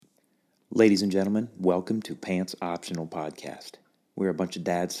Ladies and gentlemen, welcome to Pants Optional Podcast. We're a bunch of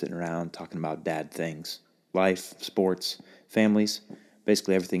dads sitting around talking about dad things. Life, sports, families,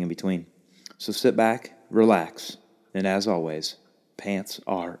 basically everything in between. So sit back, relax, and as always, pants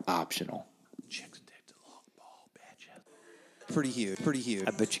are optional. Pretty huge.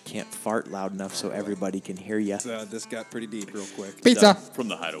 I bet you can't fart loud enough so everybody can hear you. This got pretty deep real quick. Pizza. From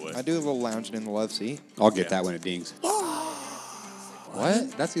the hideaway. I do a little lounging in the love seat. I'll get that when it dings.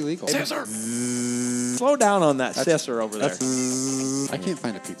 What? That's illegal. Slow down on that scissor over there. I can't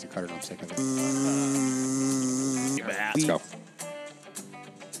find a pizza cutter and I'm sick of it. Let's go.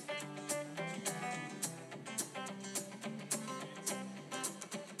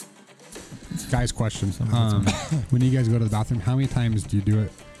 Guys, questions. When you guys go to the bathroom, how many times do you do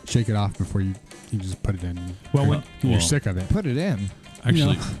it, shake it off before you just put it in? Well, when you're sick of it. Put it in.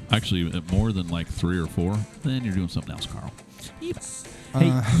 Actually, more than like 3 or 4, then you're doing something else, Carl. Hey,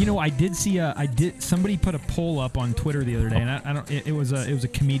 I did see somebody put a poll up on Twitter the other day, and I don't. It was a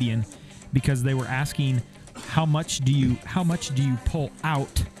comedian, because they were asking how much do you pull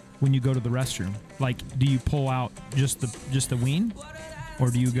out when you go to the restroom? Like, do you pull out just the ween, or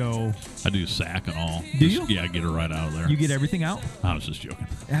do you go? I do sack and all. Do you? Yeah, I get it right out of there. You get everything out? I was just joking.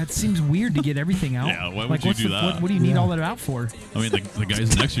 That seems weird to get everything out. Yeah, why would you do that? What do you need all that out for? I mean, the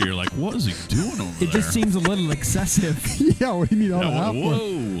guys next to you are like, what is he doing over there? It just seems a little excessive. Yeah, what do you need all that out for?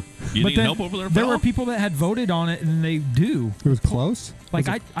 Whoa. You need help over there, There pal? were people that had voted on it, and they do. It was close? Like,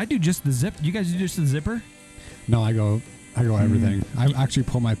 I do just the zip. You guys do just the zipper? No, I go everything. I actually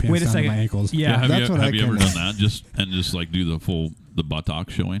pull my pants Wait a down to second. my ankles. Yeah. Have you ever done that? Just like do the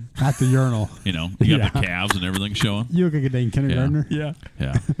buttocks showing? At the urinal. You know, you got the calves and everything showing. You look like a dang kindergartner. Yeah.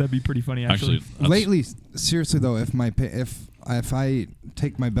 Yeah. That'd be pretty funny, actually. Actually, Lately, seriously though, if I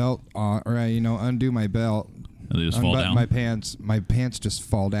take my belt off, or I undo my belt, they just fall unbutton down. my pants just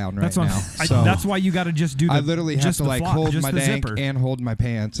fall down right That's now. So that's why you got to just do the I literally have just to the like flop, hold just my the dank zipper. and hold my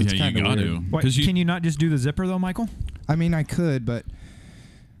pants. It's Yeah, kind you of got weird. to. What, can you not just do the zipper, though, Michael? I mean, I could, but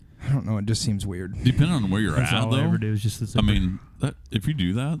I don't know. It just seems weird. Depending on where you're That's at, all though. I ever do is just the zipper. I mean, if you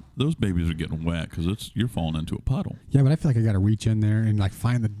do that, those babies are getting wet because you're falling into a puddle. Yeah, but I feel like I got to reach in there and like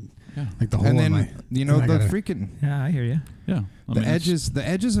find the hole And in then my... the freaking yeah, I hear you. Yeah. the edges of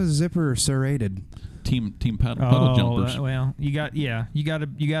the zipper are serrated. Team puddle jumpers. Well, you got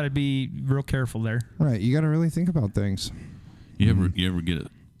to be real careful there. Right, you got to really think about things. You ever get it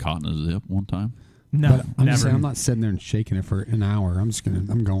caught in a zip one time? No, But I'm never. just saying, I'm not sitting there and shaking it for an hour.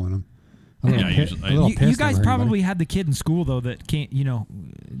 I'm going. Yeah, You guys probably had the kid in school though that can't.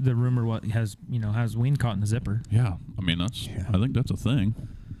 The rumor has ween caught in the zipper. Yeah. I mean, I think that's a thing.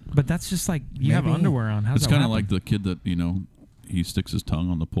 But that's just like you have Maybe. underwear on. How's It's that kind of happen? like the kid that he sticks his tongue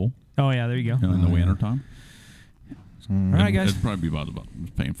on the pole. Oh yeah, there you go. In the winter time. All right, guys. It'd probably be about it's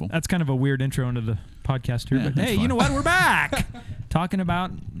painful. That's kind of a weird intro into the podcast here, Yeah, but that's hey, fine. you know what? We're back talking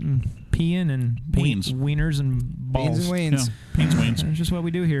about peeing and Beans. wieners and balls. Beans and Yeah. wains. Beans, wains. That's just what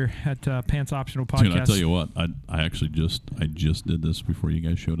we do here at Pants Optional Podcast. Dude, I tell you what, I actually just did this before you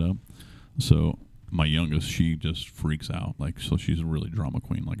guys showed up. So my youngest, she just freaks out. So she's a really drama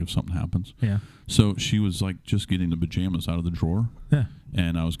queen. Like if something happens. Yeah. So she was like just getting the pajamas out of the drawer. Yeah.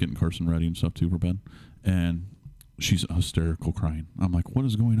 And I was getting Carson ready and stuff too for bed. And she's hysterical crying. I'm like, what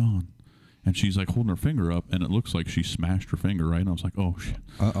is going on? And she's like holding her finger up, and it looks like she smashed her finger, right? And I was like, oh, shit.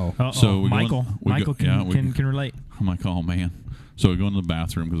 Uh-oh. So we Michael can relate. I'm like, oh, man. So we go into the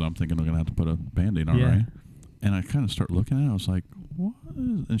bathroom because I'm thinking we're going to have to put a Band-Aid on, Yeah. right? And I kind of start looking at it. I was like, what?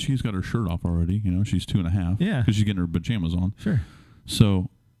 And she's got her shirt off already. She's 2.5. Yeah. Because she's getting her pajamas on. Sure. So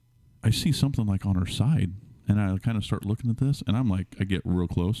I see something like on her side, and I kind of start looking at this, and I'm like, I get real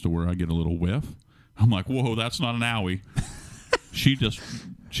close to where I get a little whiff. I'm like, whoa, that's not an owie. She just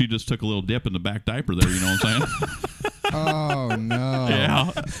took a little dip in the back diaper there, you know what I'm saying? Oh no.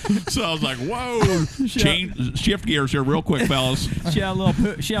 Yeah. So I was like, whoa, shift gears here real quick, fellas. She had a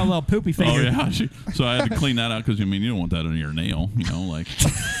little poopy finger. Oh yeah. So I had to clean that out because you don't want that in your nail, like.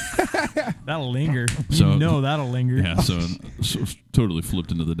 That'll linger. So- That'll linger. Yeah. So totally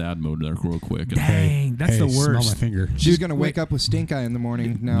flipped into the dad mode there real quick. And Dang, that's the Smell my worst. finger. She's gonna wake up with stink eye in the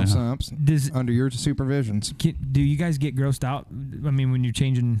morning now, Yeah. Sumps. Under your supervisions. Do you guys get grossed out? I mean, when you're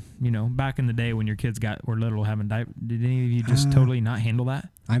changing, back in the day when your kids were little having diapers, did any of you just totally not handle that?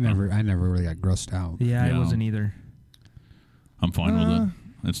 I never really got grossed out. Yeah, I Yeah. wasn't either. I'm fine with it.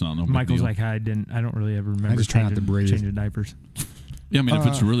 It's not no big Michael's deal. like, I don't really ever remember just try not to breathe. changing diapers. Yeah, I mean, if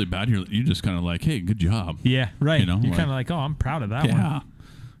it's really bad, you just kind of like, hey, good job. Yeah, right. You know, you're like- kind of like, oh, I'm proud of that one. Yeah.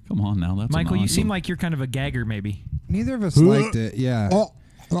 Come on now. That's Michael, you awesome. seem like you're kind of a gagger, maybe. Neither of us liked it. Yeah. Oh,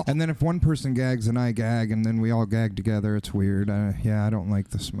 And then if one person gags and I gag, and then we all gag together, it's weird. I don't like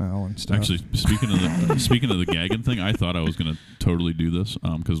the smell and stuff. Actually, speaking of the gagging thing, I thought I was going to totally do this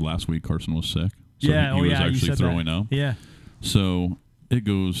because last week Carson was sick. So Yeah, he was you actually said throwing that. up. Yeah. So it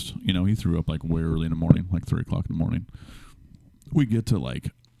goes, he threw up like way early in the morning, like 3 o'clock in the morning. We get to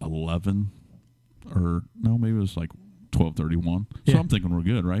like 11 or no, maybe it was like 12:31. So Yeah. I'm thinking we're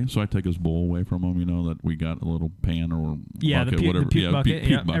good, right? So I take his bowl away from him, that we got a little pan or bucket, The whatever. puke bucket. puke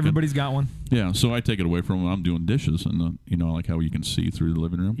Yeah, bucket. everybody's got one. Yeah, so I take it away from him. I'm doing dishes, and like how you can see through the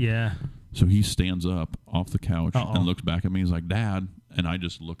living room. Yeah. So he stands up off the couch Uh-oh. and looks back at me. He's like, "Dad," and I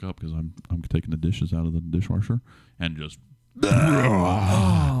just look up because I'm taking the dishes out of the dishwasher, and just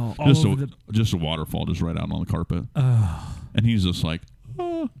Oh, just a waterfall just right out on the carpet. And he's just like,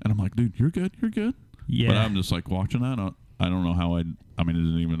 and I'm like, "Dude, you're good, you're good." Yeah. But I'm just like watching that. I don't know how I mean, it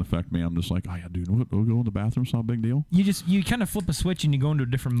didn't even affect me. I'm just like, "Oh yeah, dude, we'll go in the bathroom. It's not a big deal." You kind of flip a switch and you go into a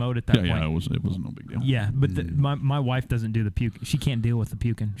different mode at that point. Yeah, it was no big deal. Yeah, but my wife doesn't do the puke. She can't deal with the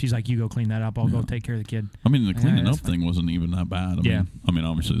puking. She's like, "You go clean that up. I'll go take care of the kid." I mean, the cleaning that's up thing wasn't even that bad. Yeah. I mean,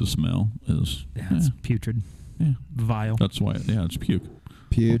 obviously the smell is. Yeah, it's putrid. Yeah. Vile. That's why. Yeah, it's puke.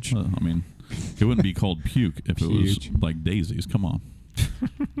 Puge. I mean, it wouldn't be called puke if it was Puge. like daisies. Come on.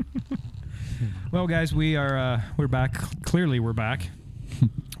 Well, guys, we're back. Clearly, we're back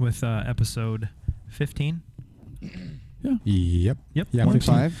with episode 15. Yep. Yep. Yeah.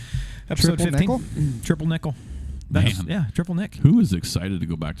 25. Episode Triple 15. nickel? Triple nickel. That's, Man. yeah, triple nick. Who is excited to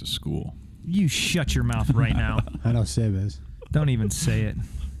go back to school? You shut your mouth right now. I know Sib is. Don't even say it.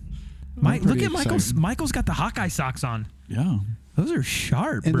 Look pretty at Michael's. excited. Michael's got the Hawkeye socks on. Yeah. Those are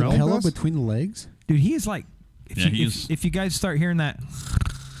sharp, And bro. the pillow Those? between the legs. Dude, he is like. If you guys start hearing that,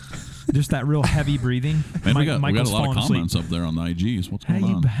 just that real heavy breathing, Man, we got Michael's a lot of falling asleep. comments up there on the IGs. What's Hey, going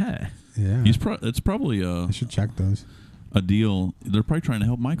you on? bet. Yeah. It's probably I should check those. a deal. They're probably trying to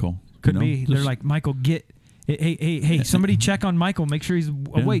help Michael. Could be. They're like, Michael, get. Hey, somebody check on Michael. Make sure he's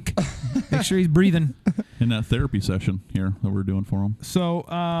awake. Make sure he's breathing. in that therapy session here that we're doing for him. So,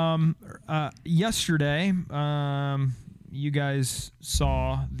 yesterday, you guys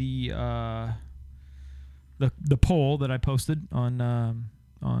saw the poll that I posted on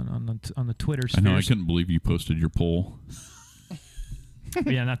the Twitter I know. I spheres. couldn't believe you posted your poll.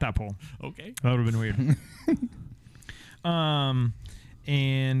 Yeah, not that poll. Okay. That would have been weird.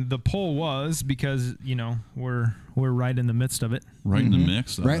 And the poll was because we're right in the midst of it, Right in the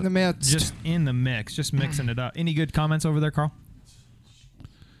mix. Right in the midst. just in the mix, just mixing it up. Any good comments over there, Carl?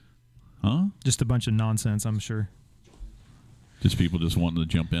 Huh? Just a bunch of nonsense, I'm sure. Just people just wanting to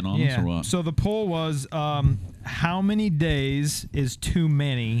jump in on us or what? So the poll was, how many days is too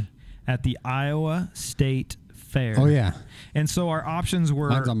many at the Iowa State Fair? Oh yeah. And so our options were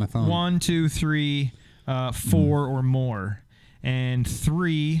Mine's on my phone. 1, 2, 3, 4 or more. And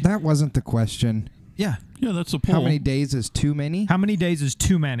 3. That wasn't the question. Yeah. Yeah, that's a poll. How many days is too many? How many days is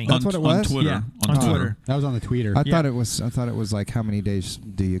too many? That's what it was? On Twitter. Yeah, on on Twitter. That was on the tweeter. I Yeah. thought it was like how many days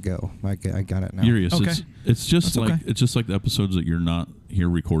do you go? I got it now. Furious. Okay. It's just That's like okay. it's just like the episodes that you're not here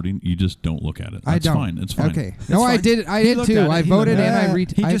recording. You just don't look at it. I That's don't. fine. It's fine. Okay. That's No, I fine. did. I He did looked too. at it. I He voted looked and at I it.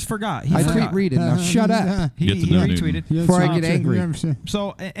 read. He just forgot. He I forgot. tweet read it. Now shut up. He Get to the retweeted. Before I get angry.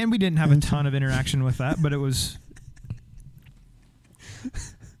 So, and we didn't have a ton of interaction with that, but it was.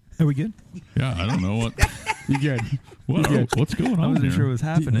 Are we good? Yeah, I don't know what. You good? What's going I on wasn't here? sure what was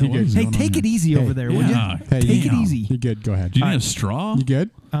happening. You good? Hey, What's going take on it here? easy over there, would you? Yeah. Hey, Take it damn. easy. You good? Go ahead. Do you need a straw? You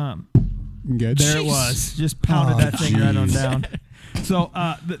good? Um, You good? There it was. Just pounded Oh, that thing right on jeez. down. So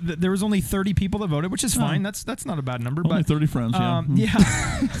there was only 30 people that voted, which is fine. That's not a bad number. Only But 30 friends. Yeah. yeah.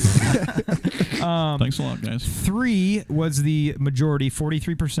 Thanks a lot, guys. 3 was the majority.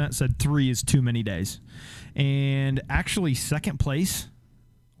 43% said 3 is too many days. And actually, second place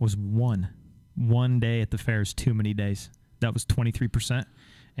was 1. 1 day at the fair is too many days. That was 23%.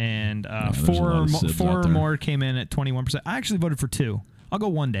 And there's a 4 lot or, of sibs four out or there. more came in at 21%. I actually voted for 2. I'll go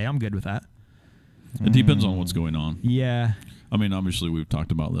 1 day. I'm good with that. It depends on what's going on. Yeah, I mean, obviously we've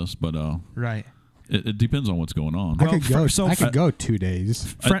talked about this, but right. it depends on what's going on. I Well, could go. so I fr- could go 2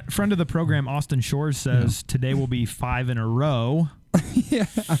 days. Friend of the program, Austin Shores, says today will be 5 in a row. Yeah.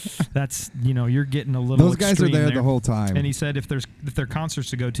 That's, you're getting a little Those guys are extreme there the whole time. And he said if there are concerts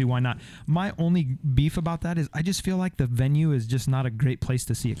to go to, why not? My only beef about that is I just feel like the venue is just not a great place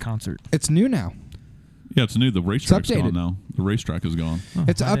to see a concert. It's new now. Yeah, it's new. The racetrack's updated. gone now. The racetrack is gone.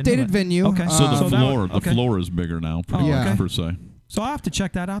 It's I an didn't know updated that. venue. Okay. So the So that floor, one- the okay. floor is bigger now, per, Oh, okay. per se. So I'll have to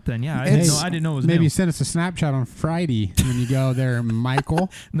check that out then. Yeah, I It's- didn't know it was Maybe new. send us a Snapchat on Friday when you go there,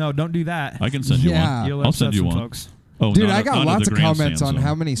 Michael. No, don't do that. I can send you Yeah. one. You'll I'll upset send you some one. folks. Oh, Dude, not I at- got not at lots the of comments grandstands, on though.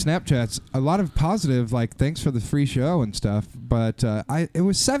 how many Snapchats. A lot of positive, like thanks for the free show and stuff. But it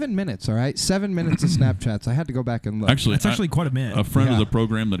was 7 minutes. All right, 7 minutes of Snapchats. I had to go back and look. Actually, That's actually quite a minute. a friend of Yeah. the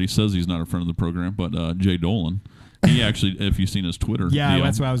program that he says he's not a friend of the program, but Jay Dolan. He actually, if you've seen his Twitter, yeah, deal,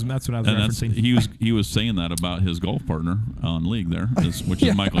 that's what I was referencing. he was saying that about his golf partner on League there, which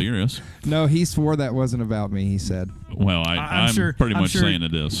is Michael Urias. No, he swore that wasn't about me. He said. Well, I'm I'm sure- pretty I'm much sure- saying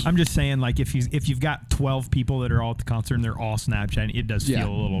it is. I'm just saying, like, if you've got 12 people that are all at the concert and they're all Snapchatting, it does Yeah.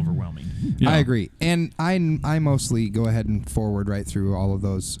 feel a little overwhelming. Yeah. I agree, and I mostly go ahead and forward right through all of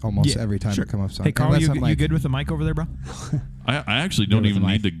those almost Yeah, every time sure. it comes up. Hey, Carl, Unless you, I'm you like, good with the mic over there, bro? I actually don't with even the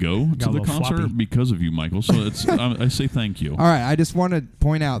need mic. to go Got to a the little concert floppy. because of you, Michael. So it's I say thank you. All right, I just want to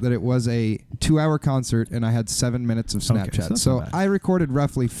point out that it was a 2-hour concert, and I had 7 minutes of Okay, so Snapchat. that's So, not bad. I recorded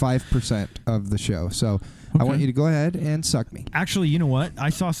roughly 5% of the show. So I want Okay. you to go ahead and suck me. Actually, you know what? I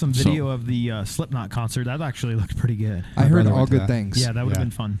saw some So- video of the Slipknot concert. That actually looked pretty good. I heard brother all went to good that. things. Yeah, that would have Yeah.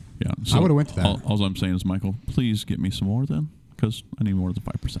 been fun. Yeah, I would've went to that. All I'm saying is, Michael, please get me some more then, because I need more than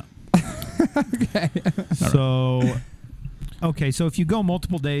 5%. So, okay, so if you go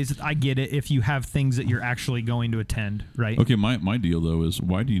multiple days, I get it. If you have things that you're actually going to attend, right? Okay, my deal though is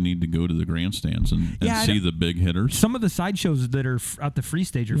why do you need to go to the grandstands and Yeah, I see don't- the big hitters? Some of the side shows that are at the free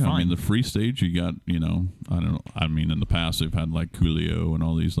stage are Yeah, fine. I mean the free stage you got, I don't know. I mean in the past they've had like Coolio and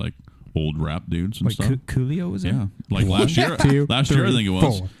all these like old rap dudes and Wait, stuff. Coolio was there? Yeah, like last year. Two, last year I three, think it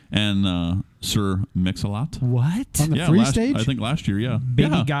was, four. and Sir Mix-a-Lot. What? On the Yeah, free last, stage? I think last year. Yeah, Baby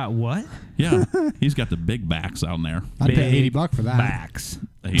yeah, got what? yeah. He's got the big backs out there. I'd pay Big $80 for that. Backs.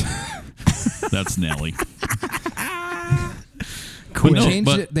 Hey, that's Nelly. Quit.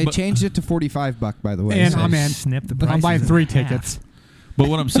 no, They but- changed it to $45, by the way. And so- I'm in. Snip the I'm prices buying in 3 half. tickets. But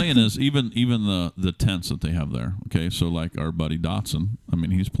what I'm saying is, even the tents that they have there. Okay, so like our buddy Dotson, I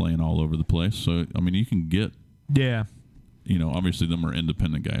mean, he's playing all over the place. So I mean, you can get, Yeah. obviously them are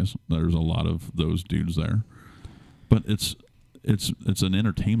independent guys. There's a lot of those dudes there, but it's an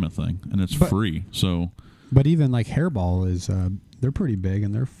entertainment thing and it's free. So But even like Hairball is, they're pretty big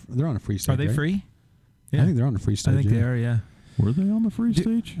and they're on a free stage. Are they right? free? I think they're on a free stage. I think yeah. they are, yeah. were they on the free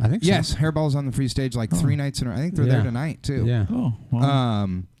stage? I think so. Yes, Hairball's on the free stage like 3 nights in a row. I think they're there Yeah. tonight, too. Yeah. Oh,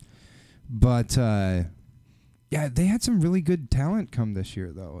 well, But yeah, they had some really good talent come this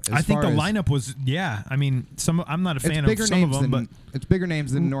year, though. I think the far as- lineup was, I mean, I'm not a It's fan bigger of some names of them, than but it's bigger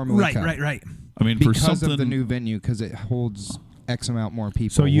names than normally right, come. right. I mean, for Because something of the new venue, because it holds X amount more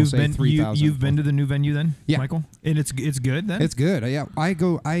people. So We'll you've say been 3,000. you've been to the new venue then, Yeah. Michael? And it's good then. It's good. Yeah, I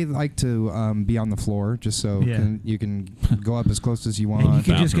like to be on the floor just so Yeah. you can go up as close as you want. and you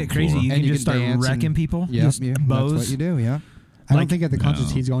can just bathroom get crazy. floor. You And can you just can start dance wrecking and- people. Yeah, just yeah, bows. that's what you do. Yeah. I Like- don't think at the concerts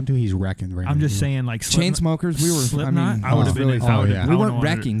No. he's going to, he's wrecking right now. I'm just saying, like Chainsmokers, we were. Slipknot. I would was have been. really. If I Oh, would've- yeah. I We would've weren't wanted-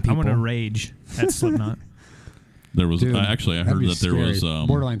 wrecking I want to people. rage at Slipknot. there was. Dude, I That'd heard be that there scary. was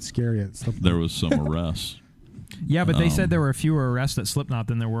borderline scary at Slipknot. there was some arrests. Yeah, but they said Um, there were fewer arrests at Slipknot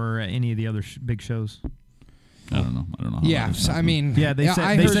than there were at any of the other big shows. I don't know. How Yeah, that so, I happened. mean. Yeah, they I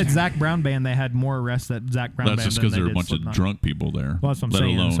said they heard- said Zach Brown Band. They had more arrests at Zach Brown That's Band just than because they there are a did bunch Slipknot. of drunk people there. Well, that's what I'm let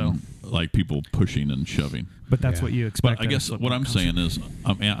saying, alone like people pushing and shoving. But that's Yeah. what you expect. But I at a guess what Slipknot I'm concert. saying is,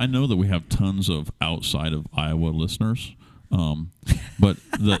 I know that we have tons of outside of Iowa listeners, but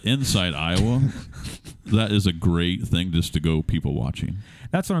the inside Iowa, that is a great thing just to go people watching.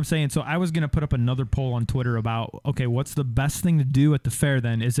 That's what I'm saying. So I was going to put up another poll on Twitter about, okay, what's the best thing to do at the fair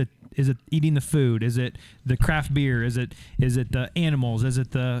then? Is it eating the food? Is it the craft beer? Is it the animals? Is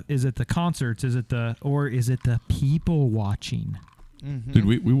it the concerts? Is it the people watching? Dude,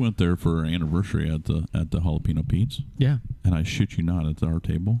 we went there for our anniversary at the Jalapeno Pete's, Yeah. and I shit you not, at our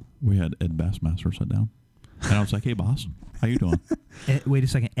table we had Ed Bassmaster sit down, and I was like, "Hey, boss, how you doing?" Wait a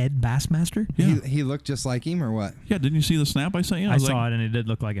second, Ed Bassmaster? Yeah, He looked just like him, or what? yeah. Didn't you see the snap I sent you? I was saw like, it and it did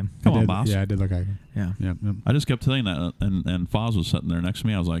look like him. Come I on, did- boss. Yeah, I did look like him. Yeah. Yep. I just kept saying that, and Foz was sitting there next to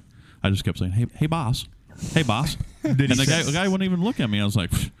me. I just kept saying, "Hey, boss, hey, boss," and the guy wouldn't even look at me. I was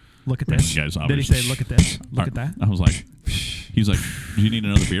like, Look at this. You guys Did he obviously- say, look at this? Look at that? I was like, he's like, "Do you need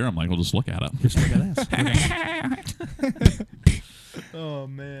another beer?" I'm like, "Well, just look at it." Just look at this. Look at this. Oh,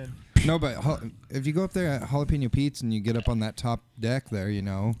 man. No, but if you go up there at Jalapeno Pete's and you get up on that top deck there, Oh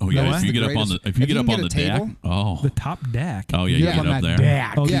yeah, that's if you the get up on greatest- the get up can on the a deck, table, oh, The top deck. oh yeah, you you get get on up that there.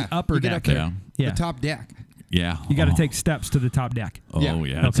 deck. Oh, yeah, the upper you get deck. up there. Yeah. Yeah. The top deck. Yeah, You got to oh. take steps to the top deck. Oh Yeah.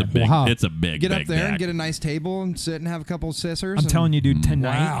 yeah, it's a Okay. big, Wow. it's a big, Get big up there deck. and get a nice table and sit and have a couple of scissors. I'm and- telling you, dude,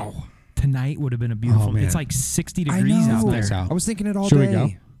 tonight Wow. tonight would have been a beautiful. man. It's like 60 I degrees know. out there. Nice out. I was thinking it all Should we day. go?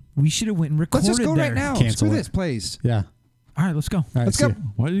 We should have went and recorded Let's just go there. right now. Cancel Screw it. this place. Yeah. All right, let's go. All right, Let's see go. ya.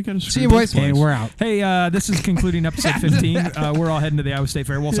 Why did you got to See you, boys. Hey, we're out. Hey, this is concluding episode 15. We're all heading to the Iowa State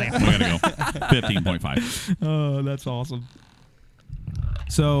Fair. We'll see. We got to go. 15.5. Oh, that's awesome.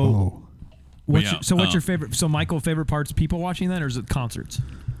 So, Oh. Yeah, what's your favorite? So, Michael, favorite parts people watching that, or is it concerts?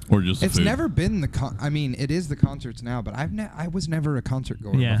 Or just the It's food? never been I mean, it is the concerts now, but I was never a concert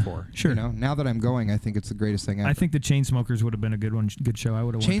goer Yeah, before. sure. You know, now that I'm going, I think it's the greatest thing ever. I think the Chainsmokers would have been a good show. I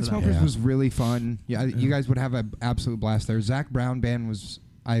would have went to that. Chainsmokers Yeah. was really fun. Yeah, you guys would have an absolute blast there. Zach Brown Band was.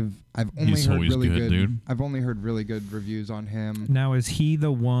 I've only He's heard always really good, dude. I've only heard really good reviews on him. Now, is he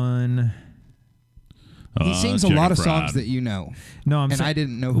the one? He sings a Jack lot of Pride. songs that you know, No, I'm and saying, I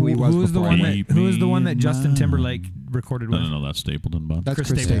didn't know who he was Who is the before. one I that? went. Who is the one that Keep Justin me Timberlake recorded with? No, that's Stapleton, bud. That's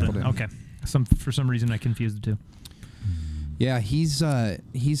Chris Stapleton. Okay. For some reason I confused the two. Yeah, he's a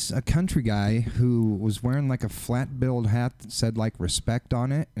country guy who was wearing like a flat-billed hat that said like respect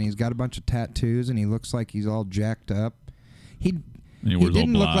on it, and he's got a bunch of tattoos, and he looks like he's all jacked up. He he wears all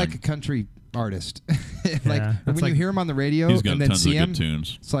didn't look black. like a country artist. Like Yeah, when that's you like- hear him on the radio He's got and then tons see of him, good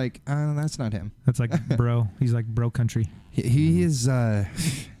tunes. it's like, that's not him. That's like bro. He's like bro country. He is.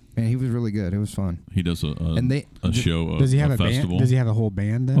 Man, he was really good. It was fun. He does And they- a show. Does he have a festival. band? Does he have a whole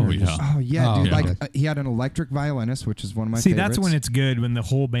band then? Oh, or yeah. just- Oh yeah, dude! yeah. Like he had an electric violinist, which is one of my See, favorites. that's when it's good when the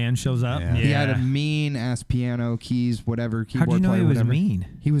whole band shows up. Yeah. He had a mean ass piano, keys, whatever. How Keyboard do you know player, he was whatever. mean?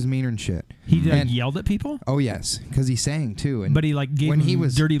 He was meaner than shit. He And- yelled at people, Oh yes, because he sang too. And but he like gave when them he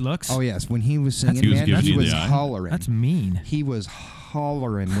was dirty looks. Oh yes, when he was singing, He was man, giving he you was the eye. hollering. That's mean. He was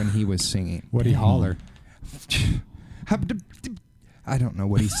hollering when he was singing. What'd he holler? I don't know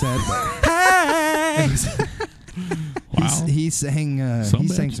what he said, but Wow. he sang. Some He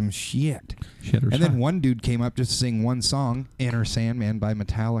sang bitch. some shit. Shit or And then shot. one dude came up just to sing one song, "Enter Sandman" by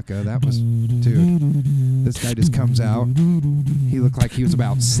Metallica. That was, dude. This guy just comes out. He looked like he was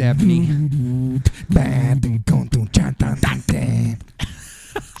about 70.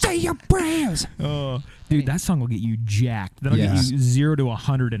 Say your prayers. Oh, dude, that song will get you jacked. That'll Yes. get you 0 to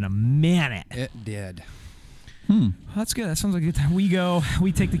 100 in a minute. It did. That's good. That sounds like a good time. We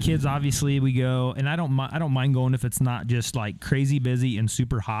take the kids. Obviously, we go, and I don't mind going if it's not just like crazy busy and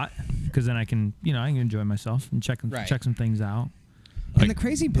super hot, because then I can enjoy myself and check some things out. And the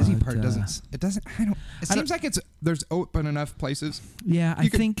crazy busy But, part doesn't. It doesn't. I don't. It I seems like there's open enough places. Yeah, I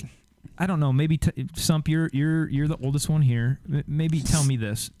think. I don't know. Maybe Sump, you're the oldest one here. Maybe tell me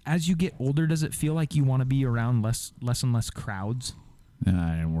this: as you get older, does it feel like you want to be around less and less crowds? Yeah,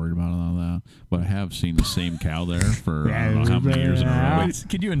 I ain't worried about all that. But I have seen the same cow there for I don't know how many years in a row. Wait,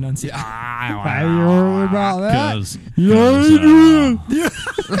 could you enunciate? Are you worried about that? Because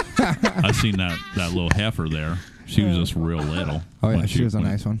uh, I seen that little heifer there. She was just real little. Oh yeah, When she was a when-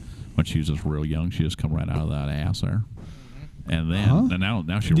 nice one. When she was just real young, she just come right out of that ass there. And then Huh? and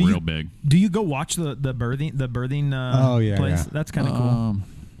now she's Do you- real big. Do you go watch the birthing? Oh, yeah, place? yeah. That's kind of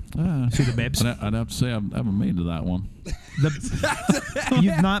cool. See the babes. I'd have to say I haven't made it to that one.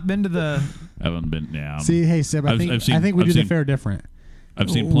 You've not been to the. I haven't been. Yeah. See, hey, Seb, I I've think seen- I think we I've do the seen- fair different. I've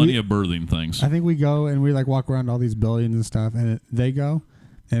seen plenty we- of birthing things. I think we go and we like walk around all these buildings and stuff, and they go,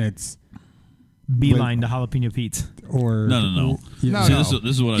 and it's Beeline to Jalapeno Pete's. or No. Yeah, See,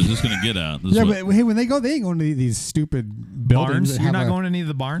 this is what I was just going to get at. This is yeah, what- but hey, when they go, they ain't going to these stupid buildings. Barns? that You're have not going to any of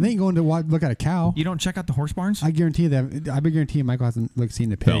the barns? They ain't going to look at a cow. You don't check out the horse barns? I guarantee that. I guarantee Michael hasn't seen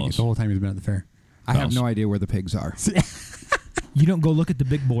the pig Fellas. the whole time he's been at the fair. I have no idea where the pigs are. You don't go look at the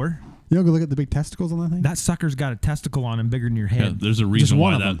big boar? You don't go look at the big testicles on that thing. That sucker's got a testicle on him bigger than your yeah, head. there's a reason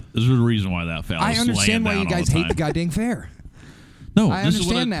one why of that. them. There's a reason why that fella. I understand why you guys hate the goddamn fair. No, I this is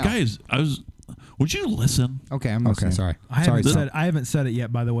what understand now. guys. Would you listen? Okay, I'm Okay, listening. sorry. I Sorry, haven't Seb. I haven't said it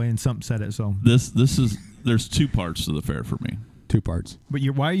yet, by the way, and Sump said it. So, This is. There's two parts to the fair for me. 2 parts. but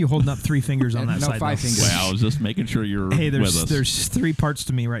why are you holding up 3 fingers on that No, side? 5 though? fingers. Well, I was just making sure you're Hey, with us. there's 3 parts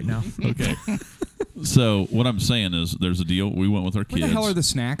to me right now. Okay. So what I'm saying is, there's a deal. We went with our Where kids. the hell are the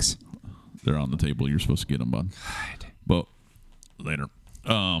snacks? They're on the table. You're supposed to get them, bud. But later.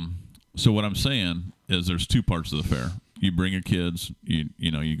 So what I'm saying is, there's 2 parts of the fair. You bring your kids.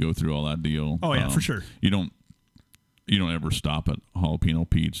 You go through all that deal. Oh, yeah, for sure. You don't ever stop at Jalapeno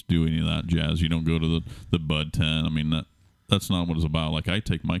Pete's, do any of that jazz. You don't go to the Bud Tent. I mean, that's not what it's about. Like, I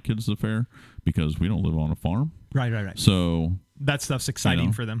take my kids to the fair because we don't live on a farm. Right. So That stuff's exciting you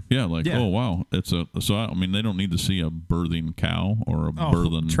know, for them. Yeah, like, Yeah. oh wow, I mean, they don't need to see a birthing cow or a Oh,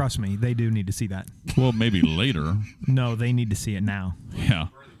 birthing. trust me, they do need to see that. Well, maybe later. No, they need to see it now. Yeah.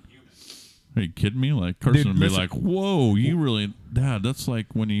 Are you kidding me? Like, Carson would be listen. like, whoa, you really, Dad, that's like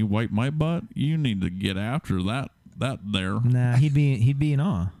when you wipe my butt. You need to get after that there. Nah, he'd be in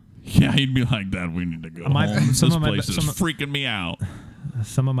awe. Yeah, he'd be like, Dad, we need to go My- home. This some of my- place is some of- freaking me out.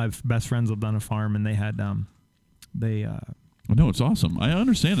 Some of my best friends lived on a farm, and they had No, it's awesome. I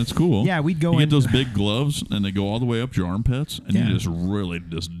understand. It's cool. Yeah, we'd go You in. get those big gloves, and they go all the way up your armpits, and Yeah. you just really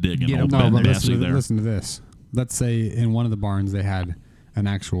just dig Get in. them Old No, Ben but Massey there. listen to this. Let's say in one of the barns they had an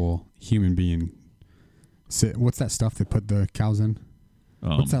actual human being sit. What's that stuff they put the cows in?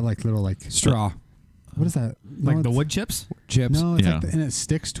 What's that like little like Straw. What is that? like No, the it's- wood chips? Chips. No, it's Yeah. like and it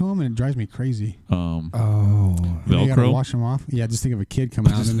sticks to them and it drives me crazy. Oh. And you gotta Velcro. wash them off. Yeah, just think of a kid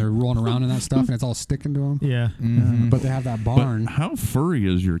coming out and they're rolling around in that stuff and it's all sticking to them. Yeah. Mhm. But they have that barn. But how furry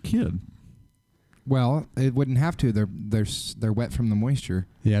is your kid? Well, it wouldn't have to. They're wet from the moisture.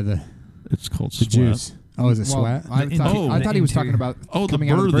 Yeah, the It's called the sweat. juice. Oh, is it Well, sweat? I The thought, interior- I thought he was talking interior. about Oh, the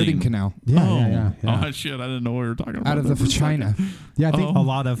coming out of the birthing birthing. canal. Yeah, oh. yeah. Oh shit! I didn't know what we were talking about. Out of that the for a second. vagina. Yeah, I think Oh. A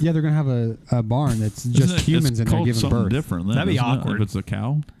lot of. yeah, they're gonna have a barn that's Isn't just it- humans it's in there called giving something birth, different. Then, That'd be isn't it? awkward. If it's a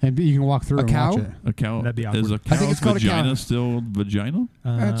cow. and you can walk through A and cow? watch it. A cow. That'd be Is awkward. a I think cow's it's called a vagina cow. still vagina?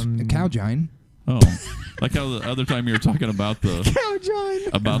 That's a cowgine. Oh, like how the other time you were talking about the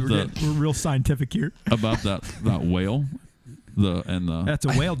about We're the we're real scientific here. about that whale, the That's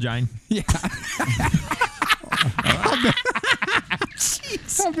a whale giant.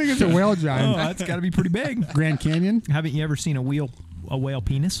 How big is a whale Oh, giant? that's got to be pretty big. Grand Canyon? Haven't you ever seen a whale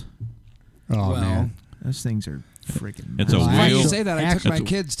penis? Oh Well, man. Those things are freaking. It's a Why whale. do you say that? I took my It's a-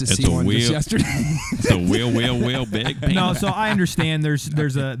 kids to it's see a one just whale. yesterday. It's a whale big. Penis. No, so I understand. There's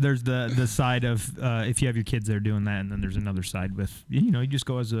the side of if you have your kids there doing that, and then there's another side with you just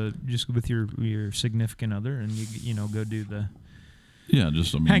go just with your significant other, and you go do the Yeah,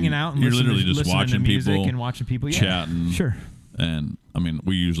 just I mean, hanging out and you're listening, literally just listening to watching music people and watching people chatting. Sure. And I mean,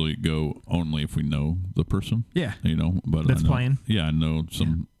 we usually go only if we know the person. Yeah. But That's I know, playing. Yeah, I know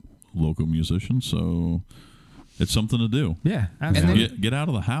some local musicians, so it's something to do. Yeah. then- Absolutely. Get out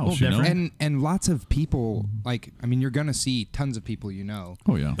of the house, Little different. and lots of people, you're gonna see tons of people you know.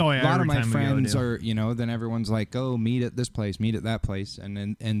 Oh yeah. Oh yeah. A lot of every my time we go, friends do. are, then everyone's like, oh, meet at this place, meet at that place. And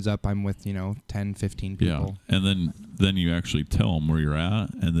then ends up I'm with, 10, 15 people. Yeah, and then you actually tell them where you're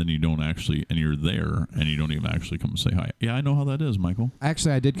at, and then you don't actually, and you're there, and you don't even actually come and say hi. Yeah, I know how that is, Michael.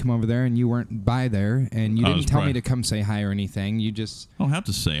 Actually, I did come over there and you weren't by there and you I didn't was tell me probably- to come say hi or anything. You just. I don't have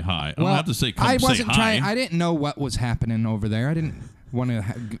to say hi. I Well, don't have to say come I say wasn't hi. trying. I didn't know what was happening over there. I didn't want to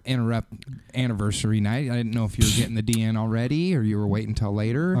interrupt anniversary night. I didn't know if you were getting the DN already or you were waiting until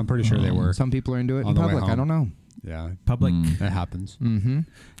later. I'm pretty sure they were. Some people are into it On in the way public. I home. don't know. Yeah. public. That happens. Mm-hmm.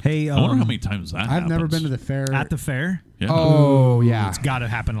 Hey, I wonder how many times that I've never happens. been to the fair. at the fair. Yeah. Oh, yeah. It's got to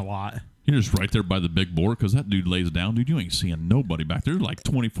happen a lot. You're just right there by the big board because that dude lays down. Dude, you ain't seeing nobody back there. There's like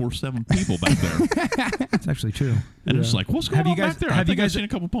 24/7 people back there. It's actually true. And it's like, what's going Have you on guys- back there? have I think you I've guys- seen a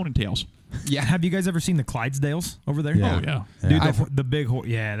couple ponytails. Yeah. Have you guys ever seen the Clydesdales over there? Yeah. Oh, yeah. Dude, I've- the big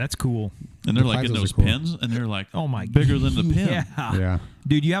yeah, that's cool. And they're The like in Clydesdales those are cool. pins, and they're like Oh my, bigger than the pin. Yeah. Yeah.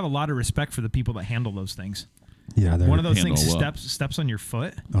 Dude, you have a lot of respect for the people that handle those things. Yeah. One of those handle things what? steps on your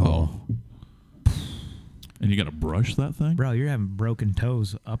foot, Oh. And you got to brush that thing? bro. You're having broken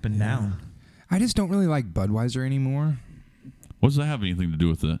toes up and down. I just don't really like Budweiser anymore. What does that have anything to do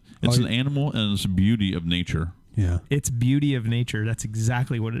with it? It's Oh, an animal and it's beauty of nature. Yeah. It's beauty of nature. That's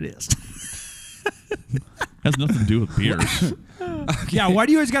exactly what it is. Has nothing to do with beers. Yeah. Why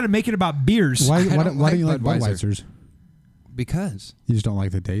do you always got to make it about beers? Why don't don't you like like Budweiser. Budweisers? Because You just don't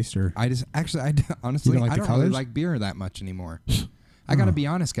like the taste, or I just honestly like I the don't really colors? like beer that much anymore. I got to be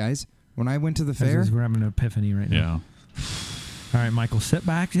honest, guys. When I went to the fair, We're having an epiphany right now. Yeah. All right, Michael, sit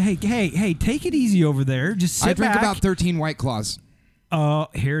back. Hey, take it easy over there. Just sit I drank back. about 13 White Claws. Oh,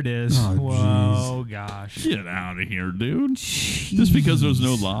 here it is. Oh, Whoa, gosh. Get out of here, dude. Just because there's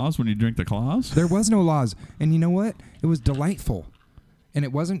no laws when you drink the claws? There was no laws, and you know what? It was delightful, and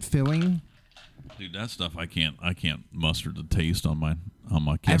it wasn't filling. Dude, that stuff I can't muster the taste on my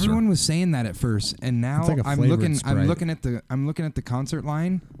kisser. Everyone was saying that at first, and now It's like a I'm flavored looking Sprite. I'm looking at the concert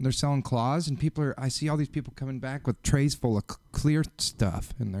line. They're selling claws, and I see all these people coming back with trays full of clear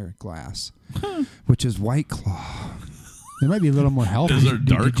stuff in their glass, which is White Claw. it might be a little more healthy. Is there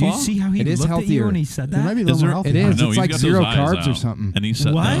dark Did you claw? see how he It is looked at you healthier. when he said It might that? be a little Is more there- healthy. It is. I know, It's he's like got 0 those eyes carbs or out. something. And he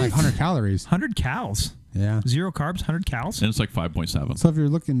said What? that. Like 100 calories. 100 cows. Yeah. 0 carbs, 100 cows. And it's like 5.7. So if you're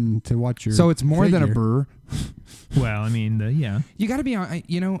looking to watch your So it's more than a figure- burr. Well, I mean, yeah. You got to be on,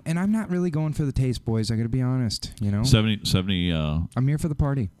 and I'm not really going for the taste, boys. I got to be honest. 70 I'm here for the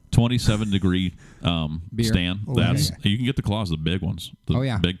party. 27 degree Beer. stand. Oh, That's yeah. you can get the claws, the big ones, the Oh,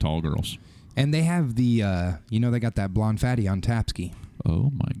 yeah. big tall girls. And they have the, they got that blonde fatty on Tapski.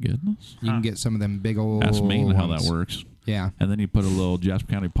 Oh my goodness! You can get some of them big old. Ask me how ones. that works. Yeah. And then you put a little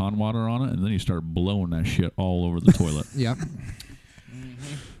Jasper County pond water on it, and then you start blowing that shit all over the toilet. Yep.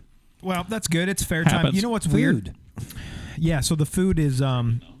 Well, that's good. It's fair time. Happens. You know what's Food. weird? Yeah, so the food is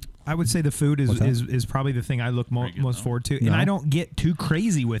I would say the food What's that? is probably the thing I look Very good, most though. forward to, and No. I don't get too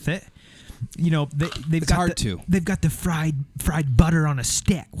crazy with it. You know, they've It's got hard to. They've got the fried butter on a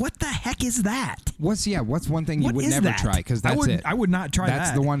stick. What the heck is that? What's one thing you What would is never that? try? Because that's it. I would not try that.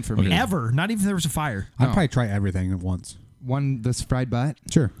 That's the one for me. Ever. Not even if there was a fire. I'd No. probably try everything at once. One this fried butt.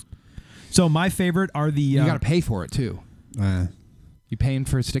 Sure. So my favorite are the. You got to pay for it too. Uh, You paying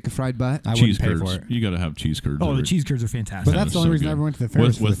for a stick of fried butt? I cheese wouldn't pay curds. for it. You got to have cheese curds. Oh, the every- cheese curds are fantastic. But That that's is the only so reason I good. ever went to the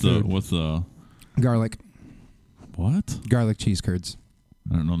Ferris with for the food. with the Garlic what? cheese curds.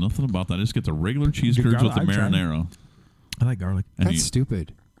 I don't know nothing about that. I just get the regular cheese Good curds with garlic. the I've tried it. marinara. I like garlic. And That's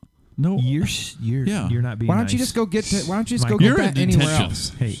stupid. no, You're Yeah. you're not being. Why don't you nice. just go get to? Why don't you just go Michael. get You're that in anywhere detention. else?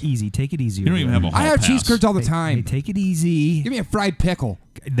 Hey, easy. Take it easy. you don't even have a hall I have cheese pass. curds all the Hey, time. take it easy. Give me a fried pickle.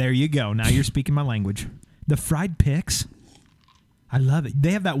 There you go. Now you're speaking my language. The fried picks. I love it.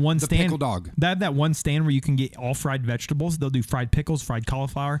 They have that one The stand. pickle dog. They have that one stand where you can get all fried vegetables. They'll do fried pickles, fried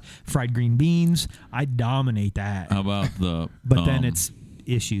cauliflower, fried green beans. I dominate that. How about the? But then it's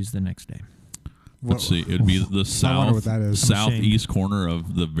issues the next day. Let's see. It'd be the I wonder south what that is. I'm southeast corner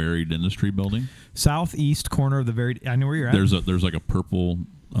of the Varied Industry Building. Southeast corner of the very. I know where you're at. There's like a purple,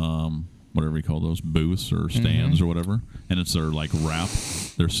 whatever you call those booths or stands or whatever, and it's their like wrap,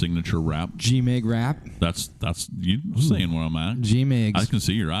 their signature wrap. G-Mig wrap. That's you saying where I'm at. G-Migs. I can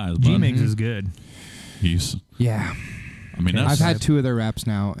see your eyes. G bud. Migs is good. He's. Yeah. I mean, I've that's. had 2 of their wraps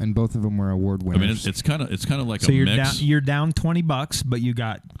now, and both of them were award I winners. mean, it's kind of like So a you're mix. down. You're down $20, but you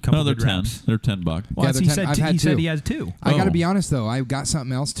got a couple No, they're good 10. wraps. They're $10. Well, Yeah, that's- they're he 10. said I've he had said 2. he has 2. I got to Oh. be honest though, I got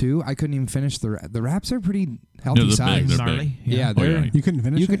something else too. I couldn't even finish the wraps. Are pretty No, healthy they're size. big. They're Gnarly. big. Yeah, Oh, they're. yeah. You couldn't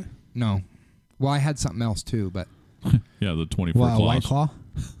finish You it? could no. Well, I had something else too, but Yeah, the 24 Well, a White claws.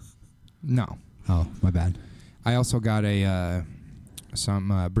 Claw? no. Oh, my bad. I also got a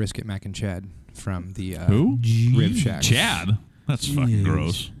some brisket mac and chad from the Who? Rib Shack. Chad. That's fucking Jeez.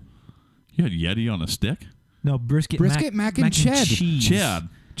 gross. You had Yeti on a stick? No, brisket Mac and Chad. cheese. Chad.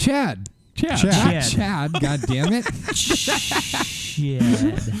 Chad. Chad. Chad. Not Chad. Chad. God damn it.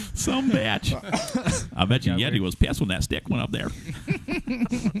 Chad. Some bitch. I bet you Yeah, Yeti weird. was pissed when that stick went up there.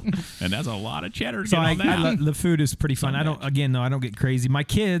 And that's a lot of cheddar to So get I on that. the food is pretty fun. Some I don't. bitch. Again, though, I don't get crazy. My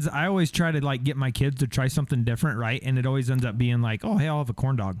kids, I always try to like get my kids to try something different, right? And it always ends up being like, oh, hey, I'll have a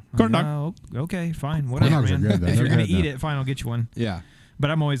corn dog. I'm Corn like, dog. "Oh, okay, fine, whatever, dogs are man. good, though. If They're you're gonna good, eat though. it, fine, I'll get you one. Yeah. But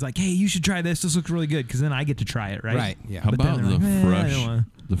I'm always like, hey, you should try this. This looks really good, because then I get to try it, right? Right. Yeah. How But then about they're the like, "Eh, I fresh, don't wanna."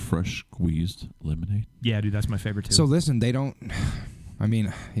 the fresh squeezed lemonade? Yeah, dude, that's my favorite too. So listen, they don't. I mean,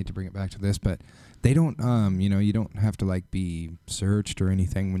 I hate to bring it back to this, but they don't. You don't have to like be searched or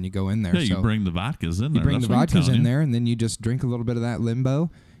anything when you go in there. Yeah, so you bring the vodkas in you there. bring That's the what I'm vodkas telling in you. there, and then you just drink a little bit of that limbo,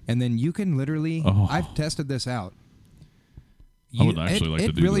 and then you can literally. Oh. I've tested this out. I would actually like to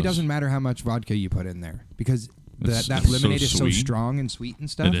it do really this. doesn't matter how much vodka you put in there because It's- that it's so lemonade is so sweet. strong and sweet and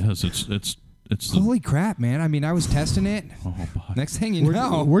stuff. It is. It's the, Holy crap, man! I mean, I was testing it. oh, God. Next thing you Where'd,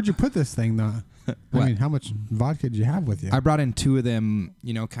 know, where'd you put this thing, though? I What? mean, how much vodka did you have with you? I brought in 2 of them.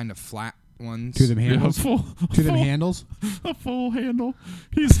 Kind of flat ones. 2 of them Yeah, handles? full, 2 of them full- handles? a full handle.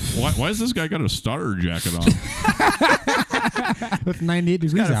 He's why has this guy got a starter jacket on? With 98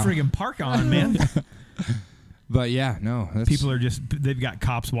 He's degrees got a out. friggin' park on, man. But yeah, no. That's, People are just, they've got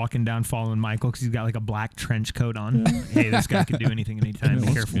cops walking down following Michael because he's got like a black trench coat on. Hey, this guy can do anything anytime.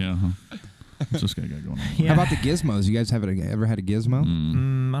 Be careful. Yeah. Huh? What's this guy got going on? Yeah. How about the gizmos? You guys ever had a gizmo?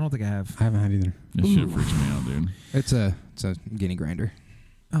 I don't think I have. I haven't had either. This shit freaks me out, dude. It's a guinea grinder.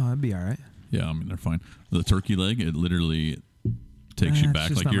 Oh, that'd be all right. Yeah, I mean they're fine. The turkey leg, it literally takes you It's back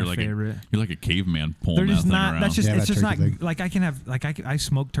just like not you're my like favorite. you're like a caveman pulling They're that just thing not. around. That's just. Yeah, it's that just not turkey leg. like I can have like I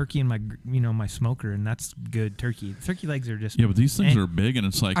smoke turkey in my my smoker, and that's good turkey. Turkey legs are just. Yeah, but these things Eh. are big, and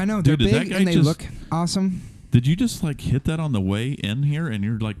it's like I know they're dude, did that big guy and they just, look awesome. Did you just like hit that on the way in here, and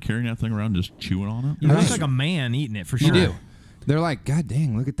you're like carrying that thing around, just chewing on it? You look like a man eating it for sure. You do. They're like, God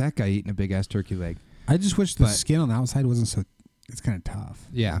dang, look at that guy eating a big ass turkey leg. I just wish the But- skin on the outside wasn't so. It's kind of tough.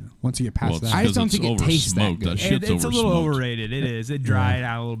 Yeah. Once you get past Well, it's that. I just don't because think it's it tastes that oversmoked. good. That shit's It's a little oversmoked. overrated. It is. It dried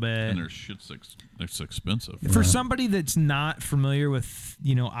out a little bit. And their shit's it's expensive. For somebody that's not familiar with,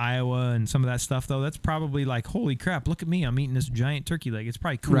 Iowa and some of that stuff, though, that's probably like, holy crap, look at me. I'm eating this giant turkey leg. It's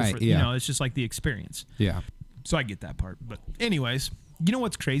probably cool. Right, for, yeah. it's just like the experience. Yeah. So I get that part. But anyways, you know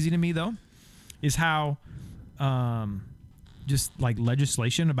what's crazy to me, though, is how just like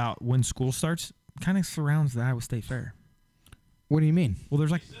legislation about when school starts kind of surrounds the Iowa State Fair. What do you mean? Well,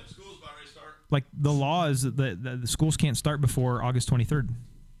 there's like the law is that the schools can't start before August 23rd.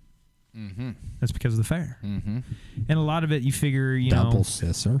 Mm-hmm. That's because of the fair. Mm-hmm. And a lot of it, you figure, Double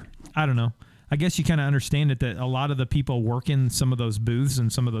scissor. I don't know. I guess you kind of understand it that a lot of the people working some of those booths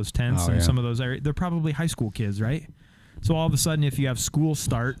and some of those tents Oh, and yeah. some of those areas, they're probably high school kids, right? So all of a sudden, if you have school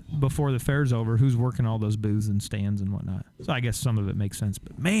start before the fair's over, who's working all those booths and stands and whatnot? So I guess some of it makes sense.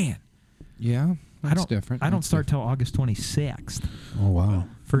 But man, Yeah, that's I don't different. I don't That's start different. till August 26th. Oh wow.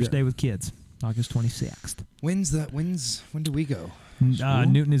 First day with kids, August 26th. When do we go?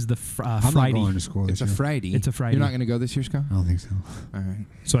 Newton is the I'm Friday. not going to school It's this a year. Friday. It's a Friday. You're not going to go this year, Scott? I don't think so. All right.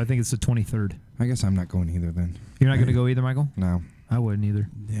 So I think it's the 23rd. I guess I'm not going either then. You're not going to go either, Michael? No. I wouldn't either.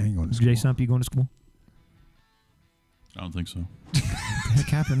 Yeah, I ain't going to school. Jay Sump, you going to school? I don't think so. What the heck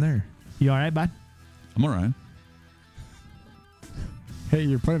happened there? You all right, bud? I'm all right. Hey,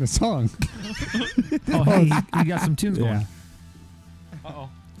 you're playing a song. Oh, hey, you got some tunes going. Yeah. Uh-oh.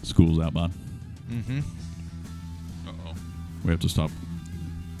 School's out, bud. Mm-hmm. Uh-oh. We have to stop.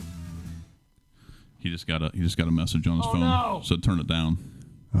 He just got a message on his phone. no. Said turn it down.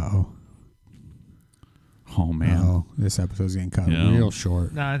 Uh-oh. Oh man. Oh, this episode's getting cut Yeah. real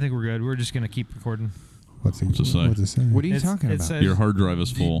short. No, I think we're good. We're just going to keep recording. What's it say? What's it say? What are you It's- talking it about? says- Your hard drive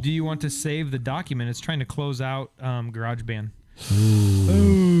is full. Do you want to save the document? It's trying to close out GarageBand.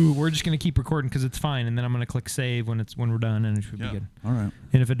 Ooh, we're just going to keep recording because it's fine, and then I'm going to click save when we're done, and it should be good. All right.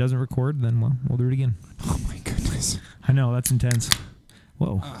 And if it doesn't record, then we'll do it again. Oh my goodness. I know that's intense.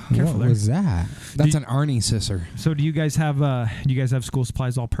 Whoa, careful What there. was that? That's an Arnie sisser. So do you guys have school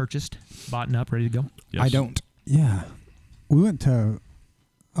supplies all purchased, bought and up, ready to go? Yes. I don't. Yeah. We went to...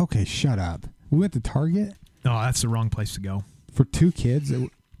 Okay, shut up. We went to Target No, that's the wrong place to go. for 2 kids.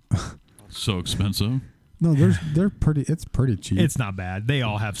 So expensive. No, they're pretty... It's pretty cheap. It's not bad. They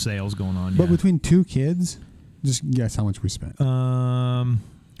all have sales going on. But yeah. between 2 kids, just guess how much we spent.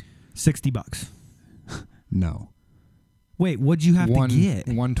 $60. No. Wait, what'd you have One to get?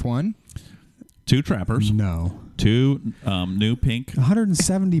 120. 2 trappers. No. 2 new pink.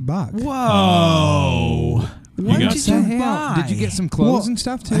 $170. Whoa! What What got did some- you buy? Did you get some clothes Well, and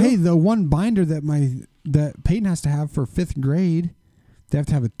stuff too? Hey, the one binder that Peyton has to have for 5th grade, they have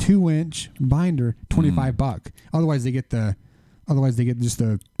to have a 2-inch binder, $25. Otherwise, they get just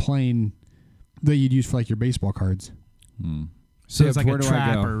the plain that you'd use for like your baseball cards. So it's Sip, like where a do I go?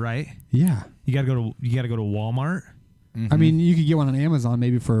 trapper, right? Yeah. You gotta go to Walmart. I mean, you could get one on Amazon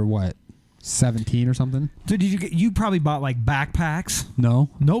maybe for what, 17 or something. So did you probably bought like backpacks? No.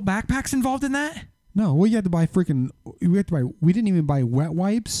 No backpacks involved in that? No. Well, you had to buy we didn't even buy wet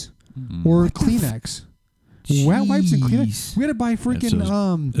wipes or Kleenex. Wet wipes and Kleenex. Jeez. We had to buy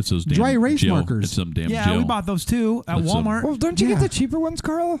freaking It's those damn dry erase gel. markers. It's some damn Yeah, gel. we bought those too at That's a- Walmart. Well, don't you Yeah. get the cheaper ones,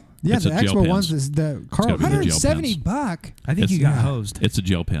 Carl? Yeah, It's the a gel expo pens. ones is the Carl. gotta be the gel $170 pens. bucks. I think It's- you got yeah. hosed. It's a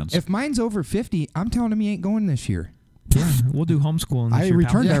gel pens. If mine's over 50, I'm telling him he ain't going this year. Yeah, we'll do homeschooling. This I year,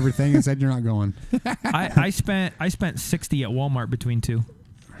 returned pal. everything and said you're not going. I spent $60 at Walmart between 2.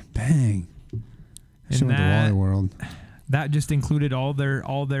 Dang. And Should went to that- Wally World. That just included all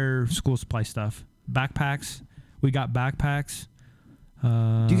their school supply stuff. Backpacks. We got backpacks.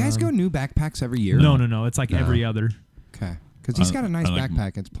 Do you guys go new backpacks every year? No. It's like every other. Okay. Because he's got a nice I like-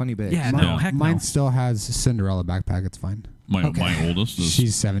 backpack. It's plenty big. Yeah, Mine, no, heck mine no. still has Cinderella backpack. It's fine. my Okay. oldest is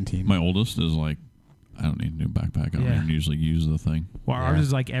She's 17. my oldest is like, I don't need a new backpack. I don't Yeah. even usually use the thing. Well, ours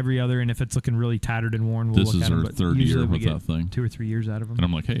is like every other, and if it's looking really tattered and worn, we'll This look is at 'em, her but 3rd usually year we with get that thing. 2 or 3 years out of them. And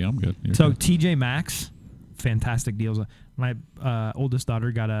I'm like, hey, I'm good. You're So good. TJ Maxx, fantastic deals. My oldest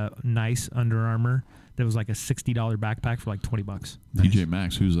daughter got a nice Under Armour that was like a $60 backpack for like $20. TJ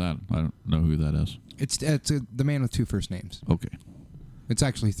Maxx, who's that? I don't know who that is. It's the man with 2 first names. Okay. It's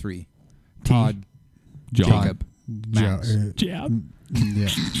actually 3. T. Todd, John. Jacob, Max. Jab. Yeah.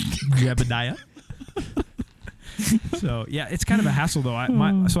 Jebediah. So yeah, it's kind of a hassle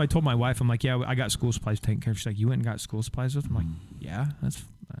though. So I told my wife, I'm like, yeah, I got school supplies taken care of. She's like, you went and got school supplies with them? I'm like, yeah,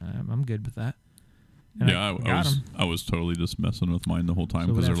 I'm good with that. And Yeah, got 'em. I was totally just messing with mine the whole time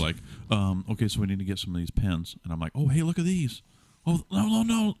So because they're whatever. like, okay, so we need to get some of these pens, and I'm like, oh, hey, look at these. Oh,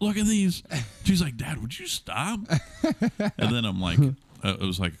 no, look at these. She's like, Dad, would you stop? And then I'm like, it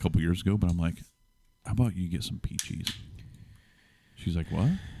was like a couple years ago, but I'm like, how about you get some peaches? She's like, what?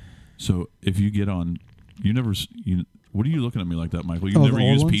 So if you get on, what are you looking at me like that, Michael? You Oh, never the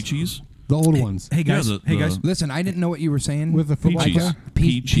old use ones? peaches? The old ones. Hey guys, Yeah, hey guys. Listen, I didn't know what you were saying. With the football Peaches. player?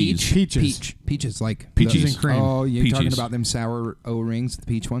 Peaches. Peaches. Peaches, like Peaches those- and cream. Oh, you're talking Peaches. about them sour O-rings, the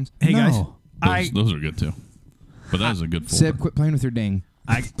peach ones. Hey guys, No. Those are good too. But that is a good folder. Sib, quit playing with your ding.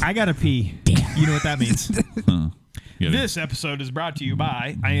 I gotta pee. You know what that means. Huh. You gotta- This episode is brought to you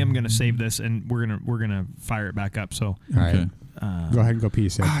by. I am gonna save this and we're gonna fire it back up. So, All right. Okay. Go ahead and go pee,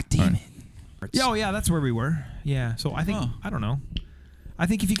 Sid. Ah, damn it. oh yeah, that's where we were. Yeah. So I think Huh. I don't know. I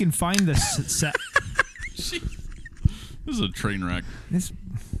think if you can find this set, This is a train wreck. this.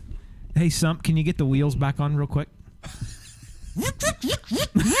 Hey, Sump, can you get the wheels back on real quick?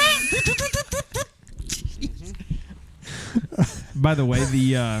 By the way,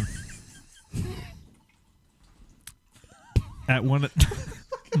 the at one.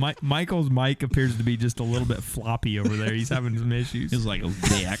 Michael's mic appears to be just a little bit floppy over there. He's having some issues. It's like a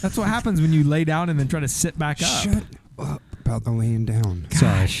dick. That's what happens when you lay down and then try to sit back up. Shut up about the laying down.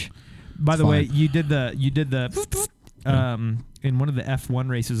 Gosh. By the way, Fine. you did the in one of the F1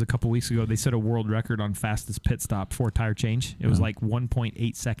 races a couple weeks ago. They set a world record on fastest pit stop for tire change. It was like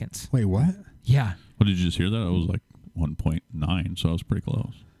 1.8 seconds. Wait, what? Yeah, What did you just hear that? It was like 1.9, so I was pretty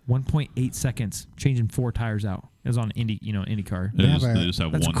close. 1.8 seconds changing 4 tires out. It was on IndyCar. They have just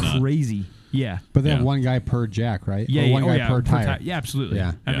have That's one nut. crazy. Yeah. But they have Yeah. one guy per jack, right? Yeah, Or one guy per per tire. Yeah, absolutely.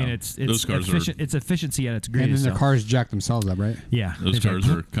 Yeah. I mean, Yeah. it's Those cars are- efficient. It's efficiency at its And then greatest. their cars jack themselves up, right? Yeah, Those It's like- cars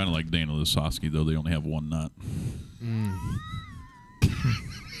are kind of like Dana Lasowski, though. They only have one nut.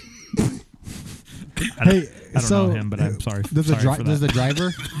 I don't, Hey, I don't so know him, but I'm sorry. Does the sorry for does that. the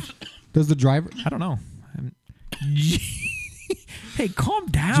driver? Does the driver? I don't know. Hey, calm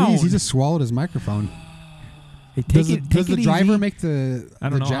down. Jeez, he just swallowed his microphone. Hey, Does take does it the driver easy. make the I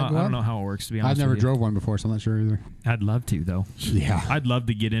don't the know. jack How, go I up? don't know how it works. To be honest, I've never with you. drove one before, so I'm not sure either. I'd love to though. Yeah. I'd love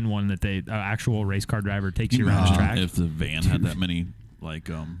to get in one that they actual race car driver takes you around the track. If the van had that many like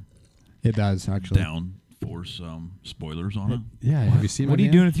It does actually. down force spoilers on it, Yeah. Have you seen What my are you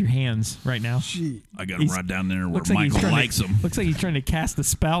van? doing with your hands right now? I got them He's- right down there where Looks like he's Michael trying likes to, them. Looks like he's trying to cast a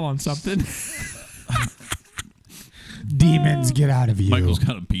spell on something. Demons, get out of you. Michael's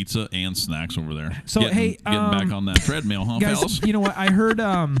got a pizza and snacks over there. So, hey, getting back on that treadmill, huh, Guys, fellas? you know what? I heard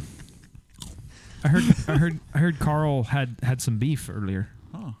Carl had some beef earlier.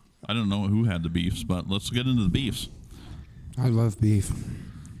 Huh. I don't know who had the beefs, but let's get into the beefs. I love beef.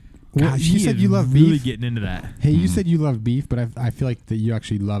 Well, Gosh, you he said is you love really beef. getting into that, Hey, you said you love beef, but I feel like that you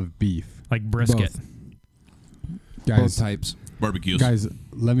actually love beef. like brisket. Both Guys, types. Barbecues. guys,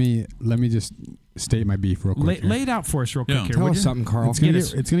 let me just state my beef real quick. here. Lay it out for us real quick Yeah. here. Tell would us you? something, Carl. It's gonna, Get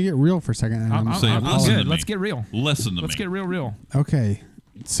us- it's gonna get real for a second. and I'm Say, good. listen to me. Let's get real. Listen to Let's me. get real. Okay,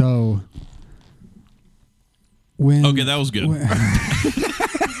 so when Okay, that was good.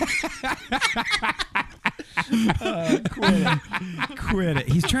 Quit it.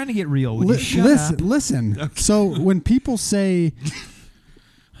 He's trying to get real. Would you shut listen, up? listen. So when people say,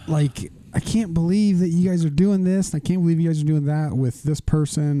 like, I can't believe that you guys are doing this, and I can't believe you guys are doing that with this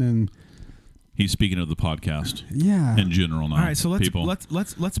person, and He's speaking of the podcast yeah, in general now. All right, so let's people.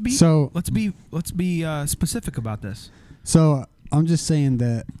 be So- let's be specific about this. so I'm just saying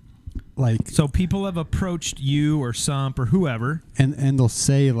that, like, So people have approached you or Sump or whoever. and they'll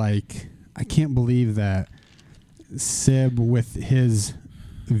say like, I can't believe that Sib with his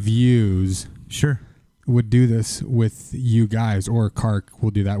views Sure. would do this with you guys, or Kark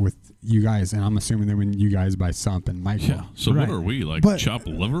will do that with you guys, and I'm assuming they mean you guys by Sump and Michael. Yeah. So Right. what are we like? But- Chopped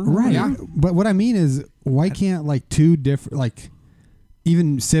liver? Right. Yeah. But what I mean is, why can't like two different, like,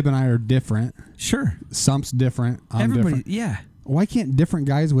 even Sib and I are different. Sure. Sump's different. I'm Everybody. different. Yeah. Why can't different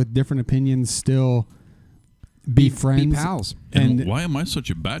guys with different opinions still be friends? Be pals. And And why am I such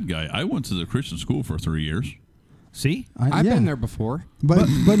a bad guy? I went to the Christian school for 3 years. See, I've yeah. been there before. But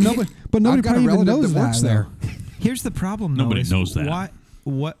nobody I've got a probably even relative knows that works that, there. though. here's the problem. Though, Nobody is knows that. Why?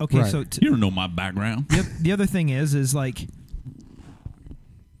 What? Okay. Right. So You don't know my background. the other thing is like,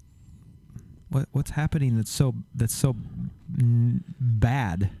 what's happening that's so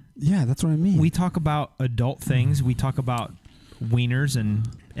bad. Yeah, that's what I mean. We talk about adult things. We talk about wieners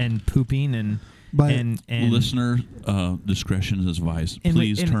and pooping and But- and Listener discretion is advised. And-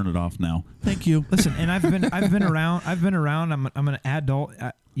 Please and- turn it off now. Thank you. listen. And I've been around. I'm an adult.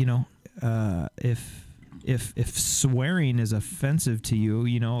 You know, if swearing is offensive to you,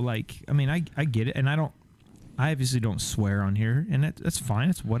 you know, like, I mean, I get it, and I obviously don't swear on here, and that's fine.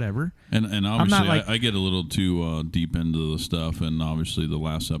 It's whatever. And not obviously, like- I get a little too deep into the stuff. And obviously, the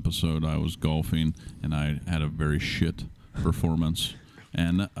last episode, I was golfing, and I had a very shit performance.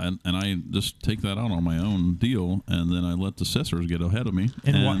 And I just take that out on my own deal, and then I let the sisters get ahead of me.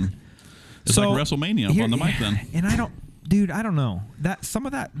 And what- it's So, like WrestleMania up here- on the mic then. And I don't, dude. I don't know that some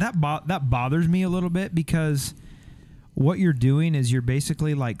of that bothers me a little bit, because what you're doing is you're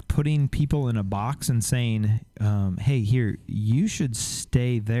basically like putting people in a box and saying, "Hey, here, you should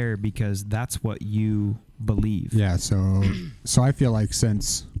stay there because that's what you believe." Yeah, so I feel like,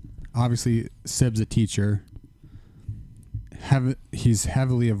 since obviously Sib's a teacher, he's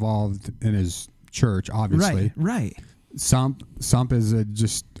heavily evolved in his church, obviously. Right. Sump is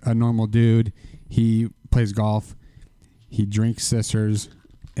just a normal dude. He plays golf. He drinks sisters,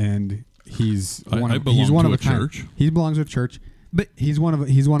 and he's I one of belong he's one to of a kind. church. He belongs to a church, But he's one of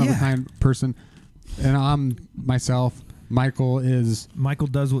Yeah. a kind person, and I'm myself. Michael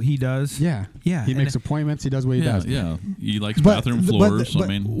does what he does. Yeah. Yeah, He and makes appointments. He does what he Yeah, does. yeah. He likes But- bathroom but- floors. but- I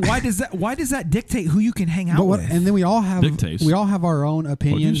mean, Why does that dictate who you can hang out But what? with? And then we all have Dictates. our own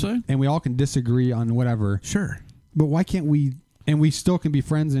opinions, say? and we all can disagree on whatever. Sure. But why can't we? And we still can be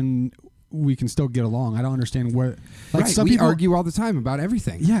friends, and we can still get along. I don't understand what. Like Right, some we people argue all the time about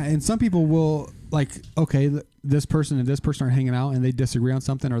everything. Yeah, and some people will like, okay, this person and this person are hanging out, and they disagree on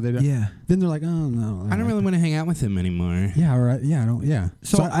something, or they don't. Yeah. Then they're like, oh no, I don't really want to hang out with him anymore. Yeah, right. Yeah, I don't. Yeah.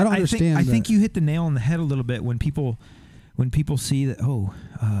 So I don't understand. I think you hit the nail on the head a little bit when people see that.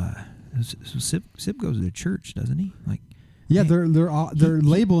 Sip goes to church, doesn't he? Like, Yeah, hey, they're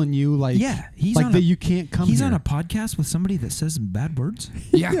labeling you like. yeah, he's like on that. You can't come. He's here. on a podcast with somebody that says bad words.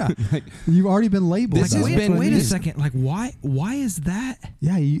 Yeah. You've already been labeled. This though. has Wait, been- wait a second. Like, why is that?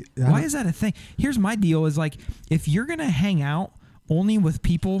 Yeah. Why is that a thing? Here's my deal: is like, if you're gonna hang out only with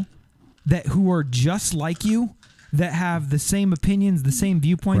people who are just like you, that have the same opinions, the same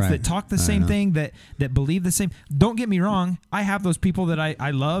viewpoints, Right. that talk the I same know. thing, that believe the same. Don't get me wrong. I have those people that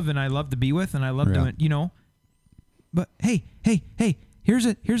I love and I love to be with and I love Yeah. doing, But hey,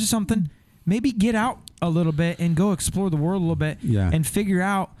 here's something. Maybe get out a little bit and go explore the world a little bit. Yeah. And figure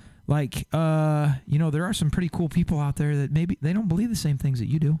out, like, there are some pretty cool people out there that maybe they don't believe the same things that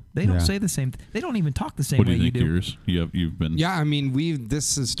you do. They don't Yeah. say the same. They don't even talk the same what do way you you think, do. yours? You've been. Yeah, I mean,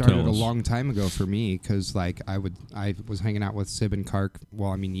 this has started Tell a us. long time ago for me because, like, I was hanging out with Sib and Kark.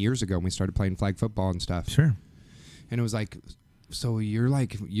 Well, I mean, years ago when we started playing flag football and stuff. Sure. And it was like, so you're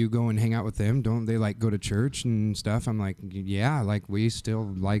like, you go and hang out with them? Don't they like go to church and stuff? I'm like, yeah, like we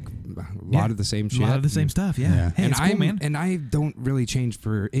still like a lot of the same shit. A lot of the same stuff. Yeah. Yeah. Hey, And it's cool, man. And I don't really change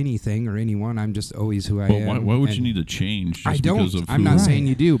for anything or anyone. I'm just always who I Well, am. why would you And need to change? Just I don't. Because of I'm who- not Right. saying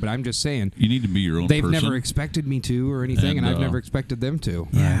you do, but I'm just saying You need to be your own they've person. never expected me to or anything, and And, I've never expected them to.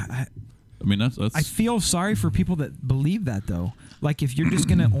 Yeah. I mean, that's. I feel sorry for people that believe that, though. Like, if you're just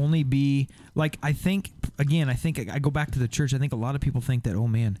going to only be, like, I think I go back to the church. I think a lot of people think that, oh,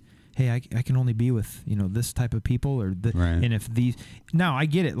 man, hey, I can only be with, this type of people or Right. and if these, now I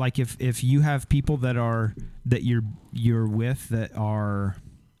get it. Like, if you have people that you're with that are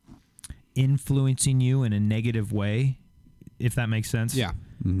influencing you in a negative way, if that makes sense. Yeah.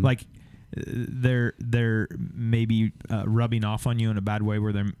 Like, they're maybe rubbing off on you in a bad way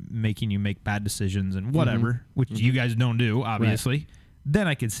where they're making you make bad decisions and whatever, which you guys don't do, obviously. Then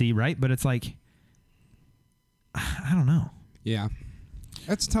I could see, right? But it's like, I don't know. Yeah.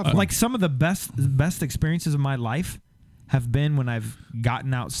 That's a tough. one. Like, some of the best experiences of my life have been when I've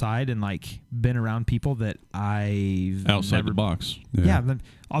gotten outside and like been around people that I've outside never, the box. Yeah, then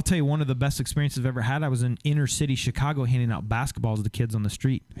I'll tell you one of the best experiences I've ever had. I was in inner city Chicago handing out basketballs to kids on the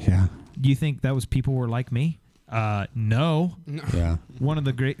street. Yeah. Do you think that was people were like me? No. Yeah. One of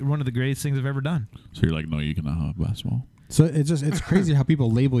the greatest things I've ever done. So you're like, no, you cannot have basketball. So it's crazy how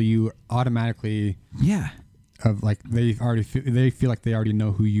people label you automatically Yeah. of like they feel like they already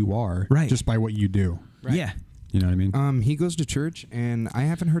know who you are Right. just by what you do. Right. Yeah. You know what I mean? He goes to church, and I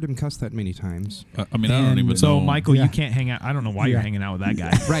haven't heard him cuss that many times. I mean, I don't even So, know. Michael, Yeah. you can't hang out. I don't know why you're Yeah. hanging out with that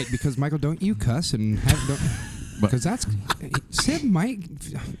guy. Right, because Michael, don't you cuss and because that's Sid might.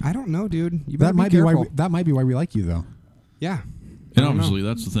 I don't know, dude. You better That might be be why careful. that might be why we like you though. Yeah. And obviously,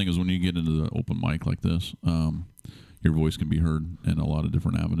 that's the thing is when you get into the open mic like this, your voice can be heard in a lot of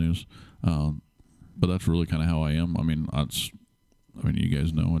different avenues. But that's really kind of how I am. I mean, you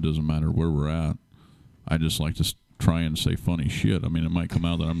guys know it doesn't matter where we're at. I just like to try and say funny shit. I mean, it might come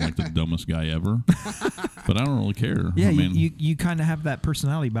out that I'm like the dumbest guy ever, but I don't really care. Yeah, I mean, you kind of have that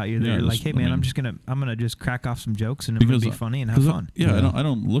personality about you. That Yeah, you're like, just- hey I man, mean- I'm gonna just crack off some jokes and I'm gonna be funny and have 'cause fun. I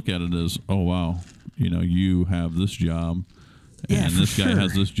don't look at it as, oh wow, you have this job, Yeah, and for this guy sure.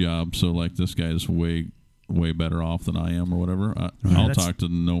 has this job, so like this guy is way better off than I am or whatever. I'll That's- talk to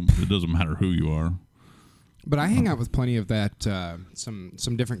no. It doesn't matter who you are. But I hang out with plenty of that,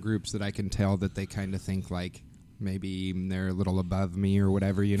 some different groups that I can tell that they kind of think like maybe they're a little above me or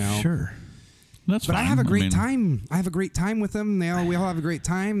whatever, Sure. That's But I fine. have a great mean, time. I have a great time with them. We all have a great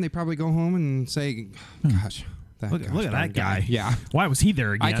time. They probably go home and say, "Gosh, Look at that guy. Yeah, Why was he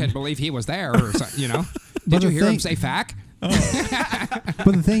there again? I can't believe he was there." Or so, But Did you the hear him thing- say "fack"?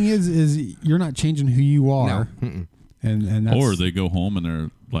 But the thing is you're not changing who you are. No. Mm-mm. And that's, Or they go home and they're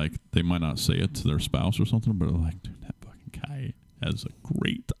like, they might not say it to their spouse or something, but they're like, dude, that fucking guy has a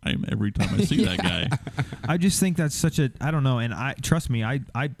great time every time I see that guy. I just think that's such a I don't know, and I trust me,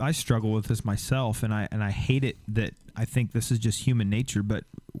 I struggle with this myself, and I hate it that I think this is just human nature, but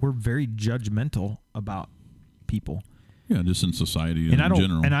we're very judgmental about people. Yeah, just in society And in I don't,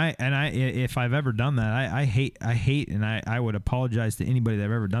 general. and I, if I've ever done that, I hate, and I would apologize to anybody that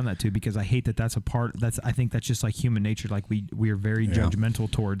I've ever done that to, because I hate that that's a part. I think that's just like human nature. Like we are very judgmental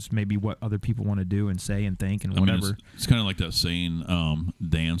towards maybe what other people want to do and say and think and whatever. I mean, it's kind of like that saying,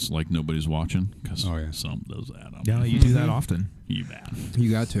 dance like nobody's watching, because yeah. some does that. Yeah, you do that often. You bet.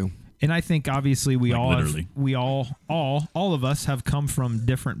 You got to. And I think obviously we Like all literally. all of us have come from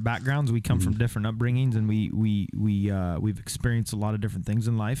different backgrounds. We come from different upbringings, and we've experienced a lot of different things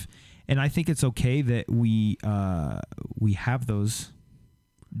in life. And I think it's okay that we have those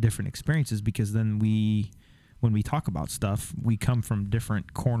different experiences, because then when we talk about stuff, we come from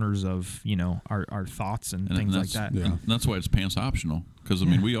different corners of our thoughts and things like that. Yeah. And that's why it's pants optional, because I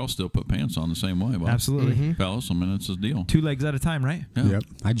mean we all still put pants on the same way. Well, Absolutely, fellas. I mean it's a deal. 2 legs at a time, right? Yeah. Yep.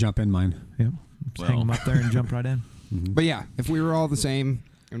 I jump in mine. Yep. Just hang Well. them up there and jump right in. But yeah, if we were all the same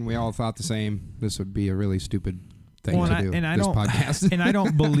and we all thought the same, this would be a really stupid thing Well, to and do. I this don't, podcast. and I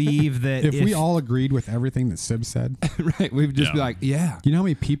don't believe that If we all agreed with everything that Sib said, right, we'd just be Yeah. like, yeah. you know how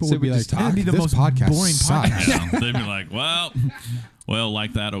many people So would be we like, just talk. That'd be the this most podcast boring sucks. podcast. Yeah. They'd be like, well,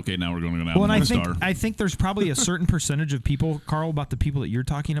 like that. Okay, now we're going to go down Well, and one star. I think there's probably a certain percentage of people, Carl, about the people that you're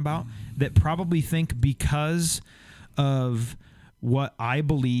talking about, that probably think because of what I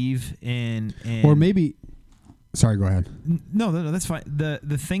believe in, Or maybe, sorry, go ahead. no, that's fine. The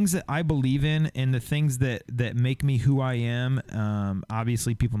things that I believe in and the things that make me who I am.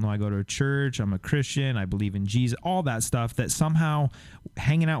 Obviously, people know I go to a church. I'm a Christian. I believe in Jesus. All that stuff. That somehow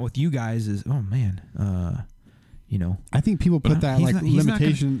hanging out with you guys is, oh man, I think people put that like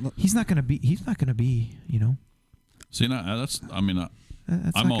limitation. He's not gonna be. See, now that's. I mean,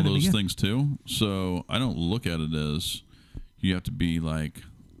 That's I'm not all gonna be those good. things too. So I don't look at it as you have to be like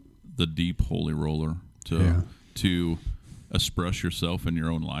the deep holy roller to express yourself in your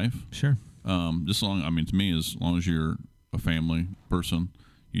own life. Sure. Just long. I mean, to me, as long as you're a family person,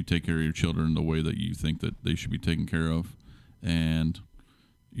 you take care of your children the way that you think that they should be taken care of, and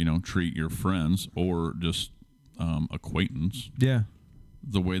treat your friends or just acquaintance Yeah.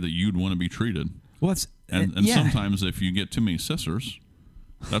 the way that you'd want to be treated. Well, it's And yeah. sometimes if you get too many sisters,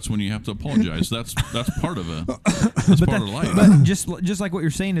 that's when you have to apologize. That's part of it. That's part of life. But just like what you're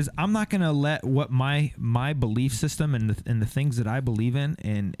saying is, I'm not gonna let what my belief system and the things that I believe in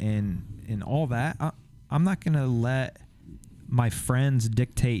and all that. I'm not gonna let my friends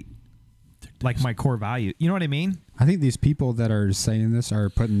dictate like my core value. You know what I mean? I think these people that are saying this are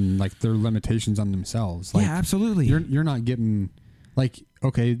putting like their limitations on themselves. Like, yeah, absolutely. You're not getting like,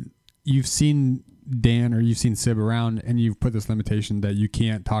 okay, you've seen Dan or you've seen Sib around and you've put this limitation that you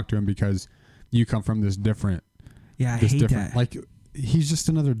can't talk to him because you come from this different. Yeah, I this hate different. that. Like, he's just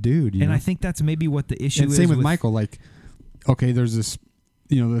another dude. You And know? I think that's maybe what the issue and is. same with Michael. Like, okay, there's this,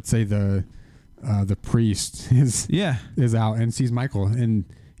 let's say the priest is out and sees Michael and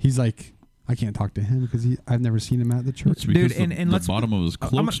he's like, I can't talk to him because I've never seen him at the church. It's because Dude, and the let's- bottom of his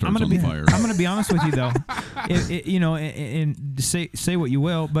cloak starts gonna on be, fire. I'm going to be honest with you though, and say what you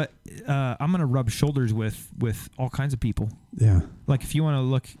will, but I'm going to rub shoulders with all kinds of people. Yeah. Like if you want to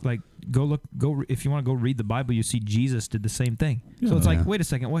look, like go if you want to go read the Bible, you see Jesus did the same thing. So it's Yeah. like, wait a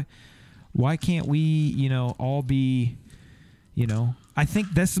second, why can't we, all be, I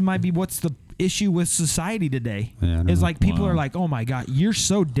think this might be what's the issue with society today. Yeah, I know. is like people Wow. are like, oh my God, you're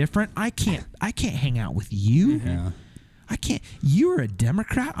so different. I can't hang out with you. Yeah. I can't. You're a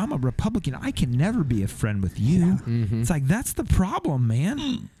Democrat. I'm a Republican. I can never be a friend with you. It's like that's the problem,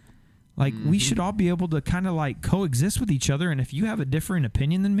 man. Like we should all be able to kind of like coexist with each other. And if you have a differing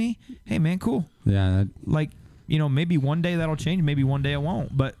opinion than me, hey man, cool. Yeah. Like maybe one day that'll change. Maybe one day it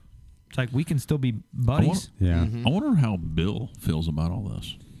won't. But it's like we can still be buddies. Yeah. I wonder how Bill feels about all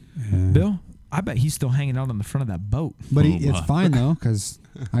this. Bill, I bet he's still hanging out on the front of that boat. But Oh, it's my. fine though, because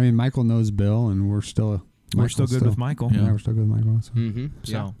Michael knows Bill, and we're still good with Michael. Yeah, we're still good with Michael. So. Mm-hmm.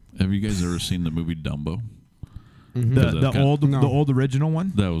 So Have you guys ever seen the movie Dumbo? Mm-hmm. the That's kinda- the old original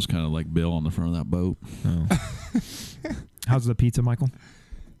one. That was kind of like Bill on the front of that boat. Oh. How's the pizza, Michael?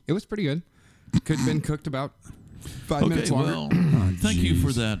 It was pretty good. Could have been cooked about 5 minutes Okay, longer. well, Oh, thank you for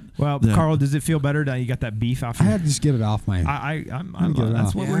jeez. that. Well, that- Carl, does it feel better that you got that beef off? I had to just get it off my. I'm Get it that's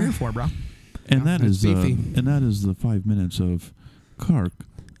off. what we're Yeah. here for, bro. And Yeah, that it's is beefy. and that is the 5 minutes of Kark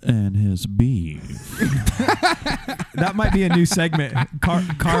and his beef. That might be a new segment.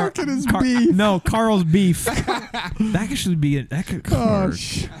 Carl's beef. No, Carl's beef. That could actually be that could.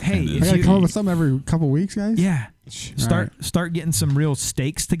 Hey, I if gotta you- come up with something every couple weeks, guys. yeah. All Start getting some real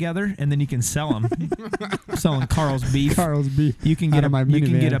steaks together, and then you can sell them. Selling Carl's beef. Carl's beef. You can Out get of my you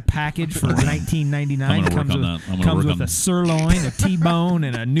can minivan. get a package for $19.99. I'm gonna work Comes on with that. I'm gonna comes work with on- a sirloin, a T-bone,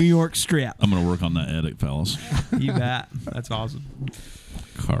 and a New York strip. I'm going to work on that edit, fellas. You bet. That's awesome.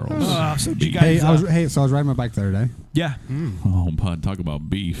 Carl's. So you beef. guys, So I was riding my bike the other day, yeah. Oh, bud, talk about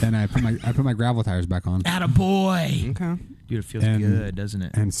beef. and I put my gravel tires back on, Attaboy. Okay. Dude, it feels And- good, doesn't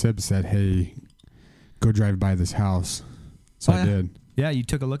it? and Sib said, "Hey, go drive by this house." So Oh, I yeah. did. Yeah, you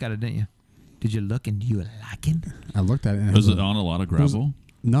took a look at it, didn't you? Did you look and do you like it? I looked at it. And Was it on a lot of gravel?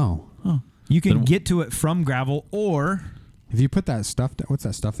 No. You can Then- get to it from gravel or If you put that stuff, what's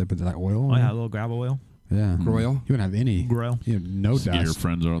that stuff they put that oil? a in? little gravel oil. Yeah. Royal. You wouldn't have any. Groil. You have no Just get your dust.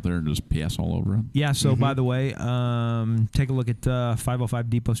 friends out there and just piss all over it. Yeah, so by the way, take a look at 505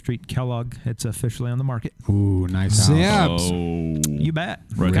 Depot Street, Kellogg. It's officially on the market. Ooh, nice house. Yeah. Oh. You bet.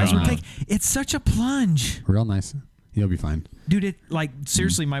 Right Guys, on. it's such a plunge. Real nice. You'll be fine. Dude, it like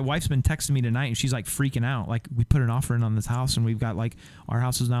seriously, my wife's been texting me tonight and she's like freaking out. Like we put an offer in on this house and we've got like our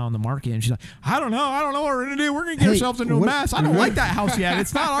house is now on the market and she's like, I don't know what we're gonna do. We're gonna get Hey, ourselves into a what- mess. I don't like that house yet.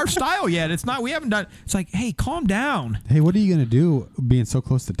 It's not our style yet. It's not. We haven't done. It's like, hey, calm down, Hey, what are you gonna do being so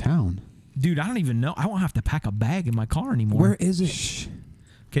close to town? dude. I don't even know. I won't have to pack a bag in my car anymore. Where is it?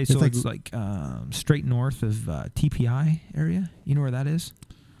 Okay, so It's it's like straight north of TPI area. You know where that is?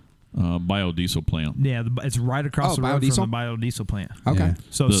 Biodiesel plant. Yeah, it's right across Oh, the road biodiesel? from the biodiesel plant. Okay. Yeah.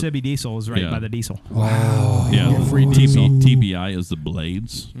 So The- Sibby Diesel is right yeah. by the diesel. Wow. Yeah, You get free TB diesel. TBI is the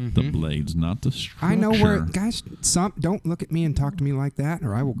blades. The blades, not the structure. I know where, guys. Don't look at me and talk to me like that,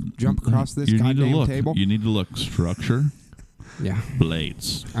 or I will jump across this you need to goddamn look. table. You need to look. Structure, Yeah,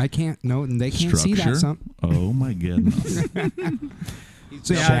 blades. I can't. No, and they can't Structure. see that. Some. Oh my goodness.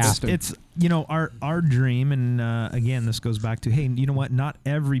 So yeah, Shaft. it's our dream, and again, this goes back to hey, you know what? Not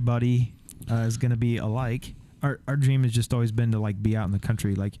everybody is going to be alike. Our dream has just always been to like be out in the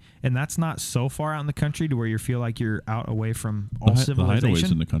country, like, and that's not so far out in the country to where you feel like you're out away from all The civilization.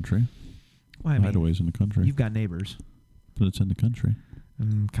 hideaway's in the country. Well, I mean, Hideaway's in the country. you've got neighbors, But it's in the country.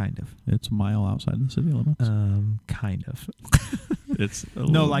 kind of, It's a mile outside the city limits. kind of. It's a No,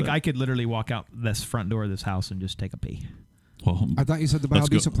 little like bit. I could literally walk out this front door of this house and just take a pee. Well, I thought you said the Let's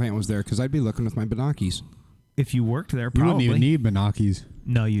go. biodiesel plant was there because I'd be looking with my binoculars. If you worked there, You probably. wouldn't even need Benakis.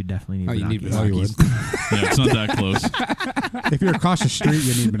 No, you definitely need. Oh, you need binoculars. Oh, you binoculars. would. yeah, it's not that close. If you're across the street,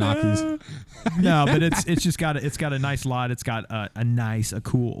 you need Benakis. No, but it's just got a nice lot. It's got a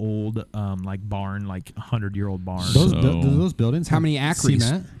cool old like barn, like 100-year-old barn. Those, So- those buildings. How have many acres?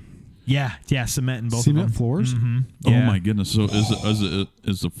 Cement? Yeah, cement in both Cement of them. floors? Mm-hmm. Oh my goodness! So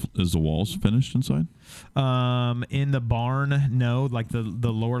is the walls finished inside? In the barn, no. Like the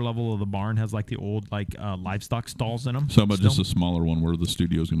lower level of the barn has like the old like livestock stalls in them. So how about just a smaller one where the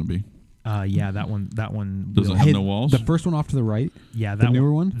studio's going to be? Yeah, that one. Does it will- have Hey, no walls? The first one off to the right. yeah, the that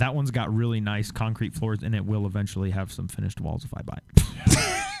newer one? That one's got really nice concrete floors, and it will eventually have some finished walls if I buy it.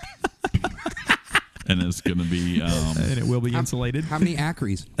 And it's going to be And it will be insulated. How many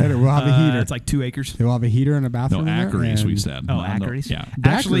acres? And it will have a heater. It's like 2 acres. It will have a heater and a no bathroom. in there, acres. We and- said. Oh, Not- no, acres. yeah,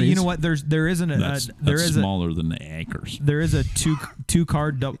 Actually, you Acres? know what? There isn't a that's there is a smaller than the acres. there is a two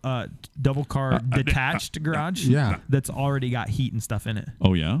car double car detached garage. Yeah. that's already got heat and stuff in it.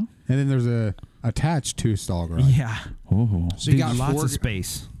 Oh yeah. And then there's a attached 2-stall garage. Yeah, Oh. So you Dude, got lots four. of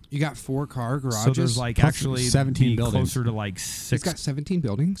space. You got 4-car garages. So there's like plus actually 17 be buildings. closer to like it's six. got 17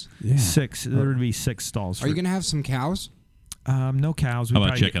 buildings. Yeah. Six. There would be 6 stalls. Are you for- gonna have some cows? No cows. How about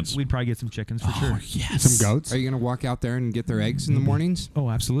probably chickens? We'd probably get some chickens for sure. Yes. Some goats. Are you gonna walk out there and get their eggs in the mornings? Oh,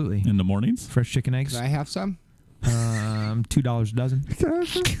 absolutely. In the mornings? Fresh chicken eggs. Could I have some? $2 a dozen.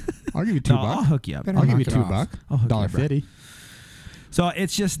 I'll give you $2. No, I'll hook you up. Better I'll give knock you it $2. off. I'll hook you up, bro. $1.50. So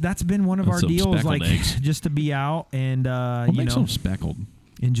it's just that's been one of And our some deals, speckled like eggs. just to be out and What you makes know them speckled?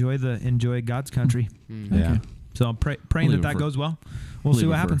 enjoy God's country. Yeah. So I'm praying We'll leave that it for- see what leave it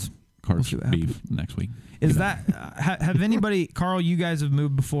for happens. Cars see what beef next week. Is that have anybody, Carl? You guys have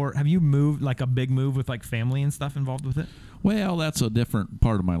moved before. Have you moved like a big move with like family and stuff involved with it? Well, that's a different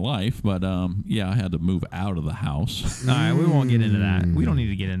part of my life, but yeah, I had to move out of the house. All right, we won't get into that. We don't need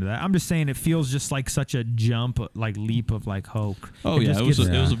to get into that. I'm just saying it feels just like such a jump, like leap of like hope. Oh yeah, it was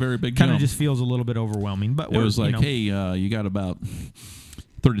a very big kind of jump. just feels a little bit overwhelming. But It was you like, know, hey, you got about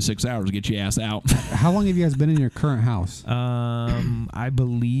 36 hours to get your ass out. How long have you guys been in your current house? I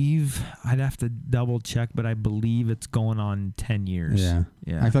believe I'd have to double check, but I believe it's going on 10 years. Yeah.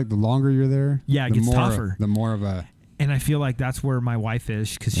 yeah. I feel like the longer you're there, Yeah, it the gets more, tougher. The more of a And I feel like that's where my wife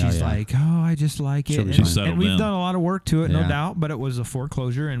is because Yeah, she's yeah. like, oh, I just like it. She'll be And, fine. She's settled and we've in. done a lot of work to it, no Yeah. doubt, but it was a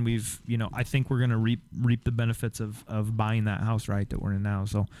foreclosure, and we've, I think we're going to reap the benefits of buying that house, right, that we're in now.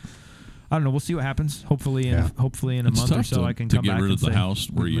 So I don't know. We'll see what happens. Hopefully in a It's month or tough so to, I can to come get back rid and of the say, house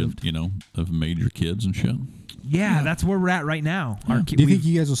where we've you moved. have made your kids and shit. Yeah, that's where we're at right now. Our Do you think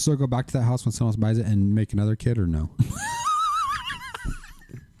you guys will still go back to that house when someone else buys it and make another kid, or no?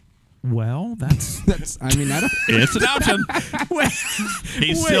 Well, that's I mean, I don't. It's an option.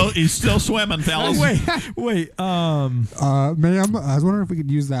 wait, He's still swimming, fellas. wait. Ma'am, I was wondering if we could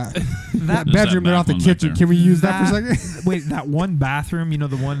use that That Just bedroom that right off the back one back kitchen. there. Can we use that for a second? Wait, that one bathroom,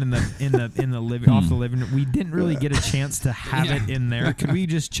 the one in the living off the living room. We didn't really get a chance to have it in there. Could we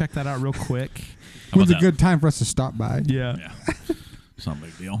just check that out real quick? How When's a about good time for us to stop by? Yeah. Yeah. It's not a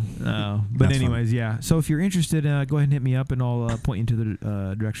big deal. But That's anyways, yeah. So if you're interested, go ahead and hit me up, and I'll point you to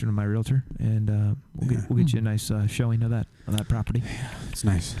the direction of my realtor, and we'll get you a nice showing of that property. It's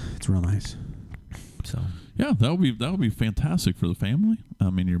nice. It's real nice. So Yeah, that would be fantastic for the family. I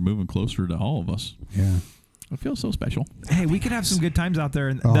mean, you're moving closer to all of us. Yeah. I feel so special. hey, we could have some good times out there.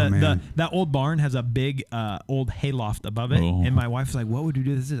 And Oh, man. that old barn has a big old hayloft above it, Oh. and my wife's like, "What would we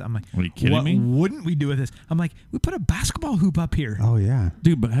do with this?" I'm like, Are you kidding "What me? wouldn't we do with this?" I'm like, "We put a basketball hoop up here." Oh yeah.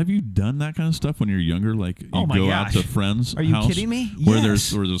 Dude, but have you done that kind of stuff when you're younger? Like you Oh my go out gosh. to friends' Are you house kidding me? Where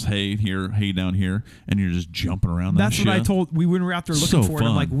Yes. there's hay here, hay down here, and you're just jumping around that That's shit. what I told. When we were out there looking So for it, I'm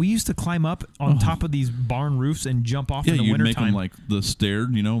fun. like, we used to climb up on top of these barn roofs and jump off Yeah, in the you'd make wintertime. them like the stair,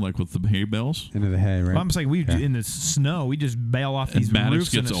 like with the hay bales. Into the hay, right? I'm just like, Yeah. in the snow, we just bail off And these Maddox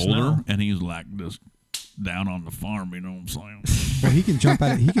roofs in gets the older, snow. and he's like just down on the farm. You know what I'm saying? Well, he can jump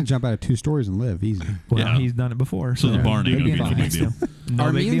out. He can jump out of 2 stories and live easy. Well, Yeah. he's done it before. So the barn ain't again, gonna be no big deal. No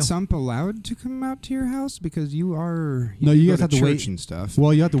Are big me and deal. Sump allowed to come out to your house because you are? No, you go guys have to church wait. and stuff.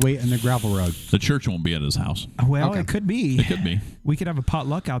 Well, you have to wait in the gravel road. The church won't be at his house. Well, Okay. it could be. It could be. We could have a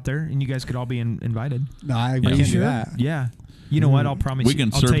potluck out there, and you guys could all be invited. No, I Yeah. agree Are you with sure? that. Yeah. You know what? I'll promise We you.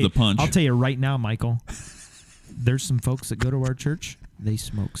 can I'll serve tell you- the punch. I'll tell you right now, Michael. There's some folks that go to our church. They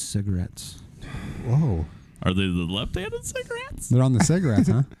smoke cigarettes. Whoa. Are they the left-handed cigarettes? They're on the cigarettes,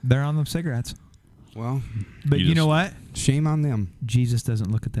 huh? They're on them cigarettes. Well, But You you know just- what? shame on them. Jesus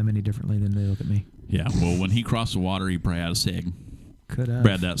doesn't look at them any differently than they look at me. Yeah. Well, when he crossed the water, he probably had a cig. Could have.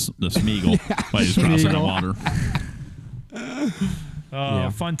 Brad, that's the Smeagol while he's crossing the water. Oh,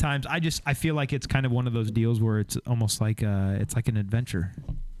 fun times. I feel like it's kind of one of those deals where it's almost like it's like an adventure.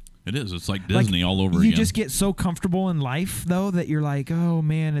 It is. It's like Disney all over You again. just get so comfortable in life though that you're like, oh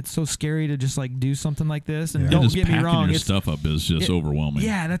man, it's so scary to just like do something like this. And Yeah. don't just get me packing wrong, your it's stuff up is just overwhelming.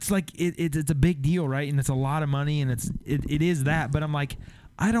 yeah, that's like it's a big deal, right? And it's a lot of money, and it is that. But I'm like,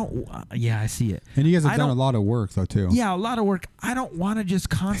 I don't. I see it. And you guys have I done a don't- lot of work though too. Yeah, a lot of work. I don't want to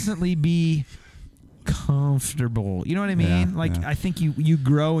just constantly be comfortable. You know what I mean? Yeah, like yeah. I think you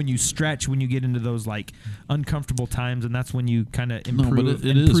grow and you stretch when you get into those like uncomfortable times, and that's when you kind of No, but improve,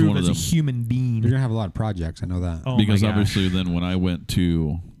 it is improve one of as a them. human being. You're gonna have a lot of projects. I know that. Oh Because my gosh. obviously, then when I went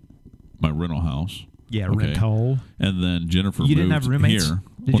to my rental house, yeah, okay, rental. and then Jennifer You moved didn't have roommates? here.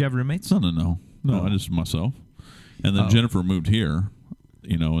 Did you have roommates? No. Oh. I just myself. And then Oh. Jennifer moved here,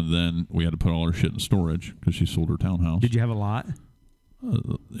 and then we had to put all her shit in storage because she sold her townhouse. Did you have a lot?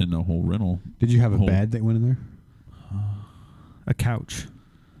 In the whole rental? Did you have a whole- bed that went in there? A couch?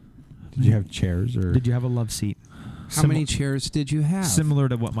 Did you have chairs or? Did you have a love seat? How many chairs did you have? Similar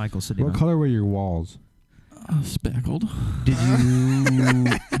to what Michael's sitting What on. color were your walls? Speckled.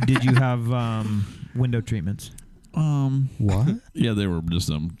 Did you have window treatments? What? Yeah, they were just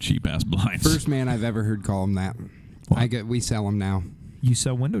some cheap ass blinds. First man I've ever heard call them that. We sell them now. You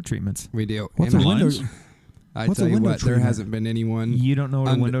sell window treatments. We do. What's And a window? blinds? I what's tell a you window what, there treatment? hasn't been anyone. You don't know what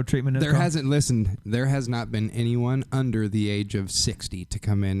a Under- window treatment is? There Carl? hasn't. There has not been anyone under the age of 60 to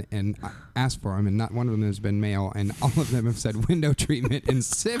come in and ask for them, and not one of them has been male, and all of them have said window treatment. And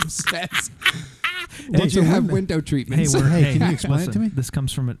Sim says, "Did What's you a have window- window Hey, treatments?" Hey, can you explain it listen, to me? This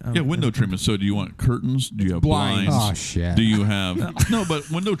comes from it. Yeah, window treatments. So do you want curtains? Do you have Blinds. blinds? Oh shit. Do you have no?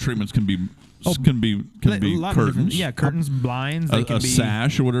 But window treatments can be can be A lot of different- curtains. yeah, curtains, blinds. a, They can a be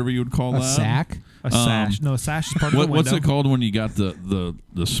sash or whatever you would call a that. sack? a sash. No, a sash is part of the window. What's it called when you got the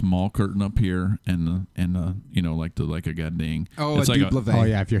small curtain up here and like a goddamn Oh, it's a like double. Oh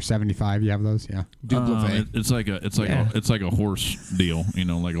yeah, if you're 75, you have those. Yeah. it's like Yeah. a horse deal,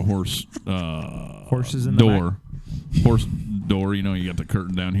 like a horse Horses in the door. Horse door, you got the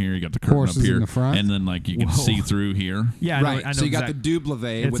curtain down here, you got the curtain Horses up here, in the front? and then like you can Whoa. see through here. Yeah, I know, Right. I know So you got the exact- double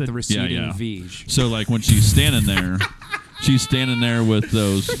It's with a- the receding yeah. V. So like when she's standing there with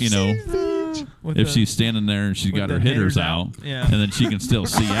those, With if the- she's standing there and she's with got the her hitters hitters out, out. Yeah. and then she can still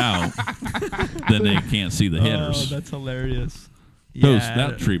see out, then they can't see the Oh, hitters. that's hilarious.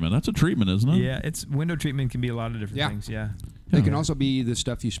 That treatment. That's a treatment, isn't it? Yeah, it's window treatment can be a lot of different Yeah. things. Yeah. It can also be the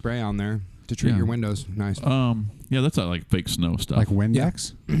stuff you spray on there to treat Yeah. your windows. Nice. Yeah, that's like fake snow stuff. Like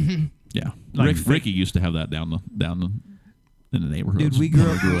Windex. yeah. like Ricky used to have that down the in the neighborhood. Dude, we grew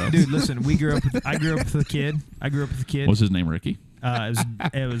up. Dude, listen, I grew up with a kid. What's his name, Ricky?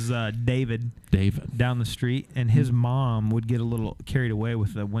 It was David David. down the street, and his mom would get a little carried away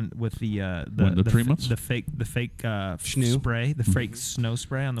with the window treatments? the fake Schnoo? spray, the fake snow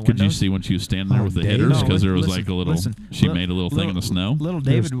spray on the Could windows. you see when she was standing there Oh, with the David? hitters? No, Because there was listen, like a little. listen. She Little- made a little thing in the snow. Little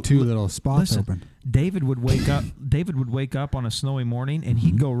There's David, two little spots listen, open. David would wake up. David would wake up on a snowy morning, and Mm-hmm.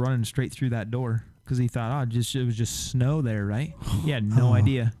 he'd go running straight through that door because he thought, it was just snow there, right? He had no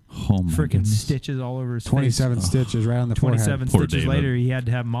idea. Oh my Freaking goodness. stitches all over his 27 face. stitches right on the 27 Poor stitches David. later, he had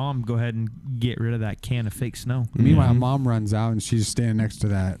to have mom go ahead and get rid of that can of fake snow. forehead. Meanwhile, Mhm. mom runs out and she's standing next to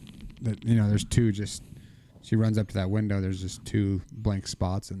that. There's two just. She runs up to that window. There's just two blank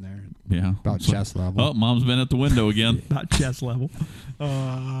spots in there, Yeah. about So- chest level. Oh, mom's been at the window again. About chest level.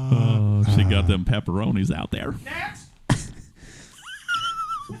 Oh, she got them pepperonis out there.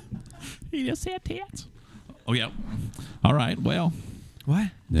 He just said tits. Oh yeah. All right. Well, What?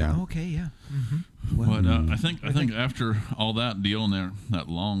 Yeah. Okay, yeah. but I think after all that deal and that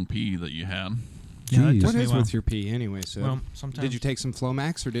long pee that you had, Yeah, that Jeez. took What me a is while. with your pee anyway? So Well, sometimes. did you take some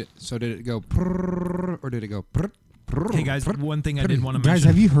Flomax or did it go prrrr, or did it go prrrr, prrrr, Hey, guys, prrrr? one thing I did want to Guys, mention.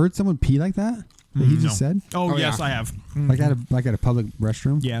 have you heard someone pee like that? That he No. just said? Oh, Oh, yes, yeah. I have. Like at a public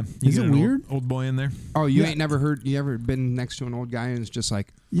restroom? Yeah. Is get it an weird? Old boy in there. Oh, you Yeah. ain't never heard? You ever been next to an old guy and it's just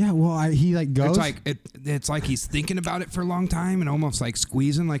like Yeah, well, he like goes. it's like it's like he's thinking about it for a long time and almost like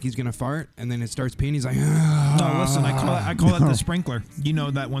squeezing like he's gonna fart and then it starts peeing. He's like, No, listen, I call it No. the sprinkler. You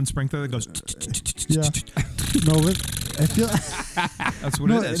know that one sprinkler that goes. Yeah. No, but I feel That's what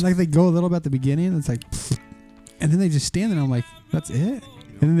no, it is. like they go a little bit at the beginning. It's like, and then they just stand there. And I'm like, that's it.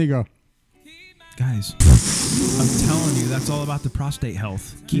 And then they go, Guys, I'm telling you, that's all about the prostate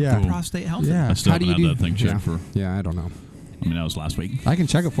health. Keep Yeah. the prostate healthy. yeah, I still How do haven't you had do- that thing checked Yeah. for. yeah, I don't know. I mean, that was last week. I can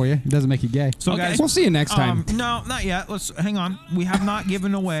check it for you. It doesn't make you gay. So, Okay. guys, We'll see you next time. no, not yet. Let's hang on. We have not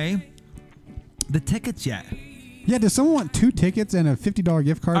given away the tickets yet. Yeah, does someone want 2 tickets and a $50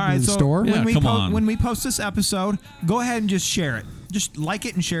 gift card All right, to the so store? Yeah, come on. when we post this episode, go ahead and just share it. Just like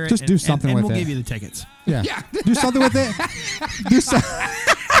it and share it. Just do something and with we'll it. give you the tickets. Yeah. Do something with it.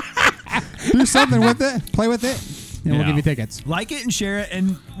 Do something with it. Play with it. And we'll Yeah. give you tickets. Like it and share it,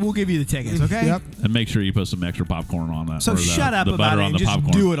 and we'll give you the tickets. Okay. Yep. And make sure you put some extra popcorn on that. So or the, shut up the about butter it on and the just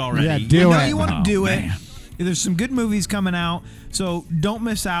popcorn. do it already. Yeah, you do know it. you want to Oh, do it. man. There's some good movies coming out, so don't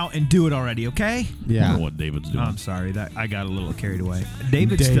miss out and do it already. Okay. I Yeah. wonder what David's doing. I'm sorry that I got a little carried away.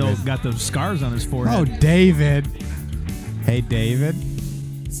 David's David. still got those scars on his Oh, forehead. David. Hey, David.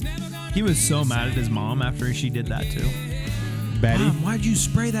 He was so mad at his mom after she did that too. Betty. Mom, why'd you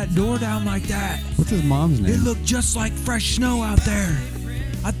spray that door down like that? What's his mom's It name? looked just like fresh snow out there.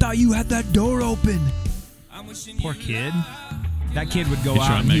 I thought you had that door open. Poor kid. That kid would go He's out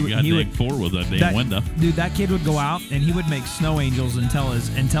trying and to he make would, that he dang would four with that damn that, window. Dude, that kid would go out and he would make snow angels until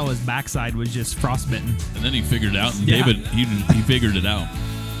his backside was just frostbitten. And then he figured it out, and Yeah. David, he figured it out.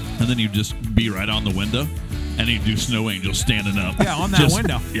 And then he'd just be right on the window, and he'd do snow angels standing up. Yeah, on that Just-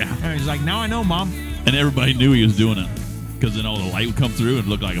 window. Yeah. And he's like, now I know, Mom. And everybody knew he was doing it. Because then all the light would come through and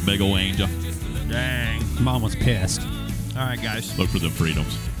look like a big old angel. Dang. Mom was pissed. All right, guys. Look for the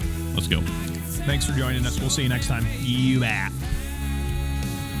freedoms. Let's go. Thanks for joining us. We'll see you next time. You bet.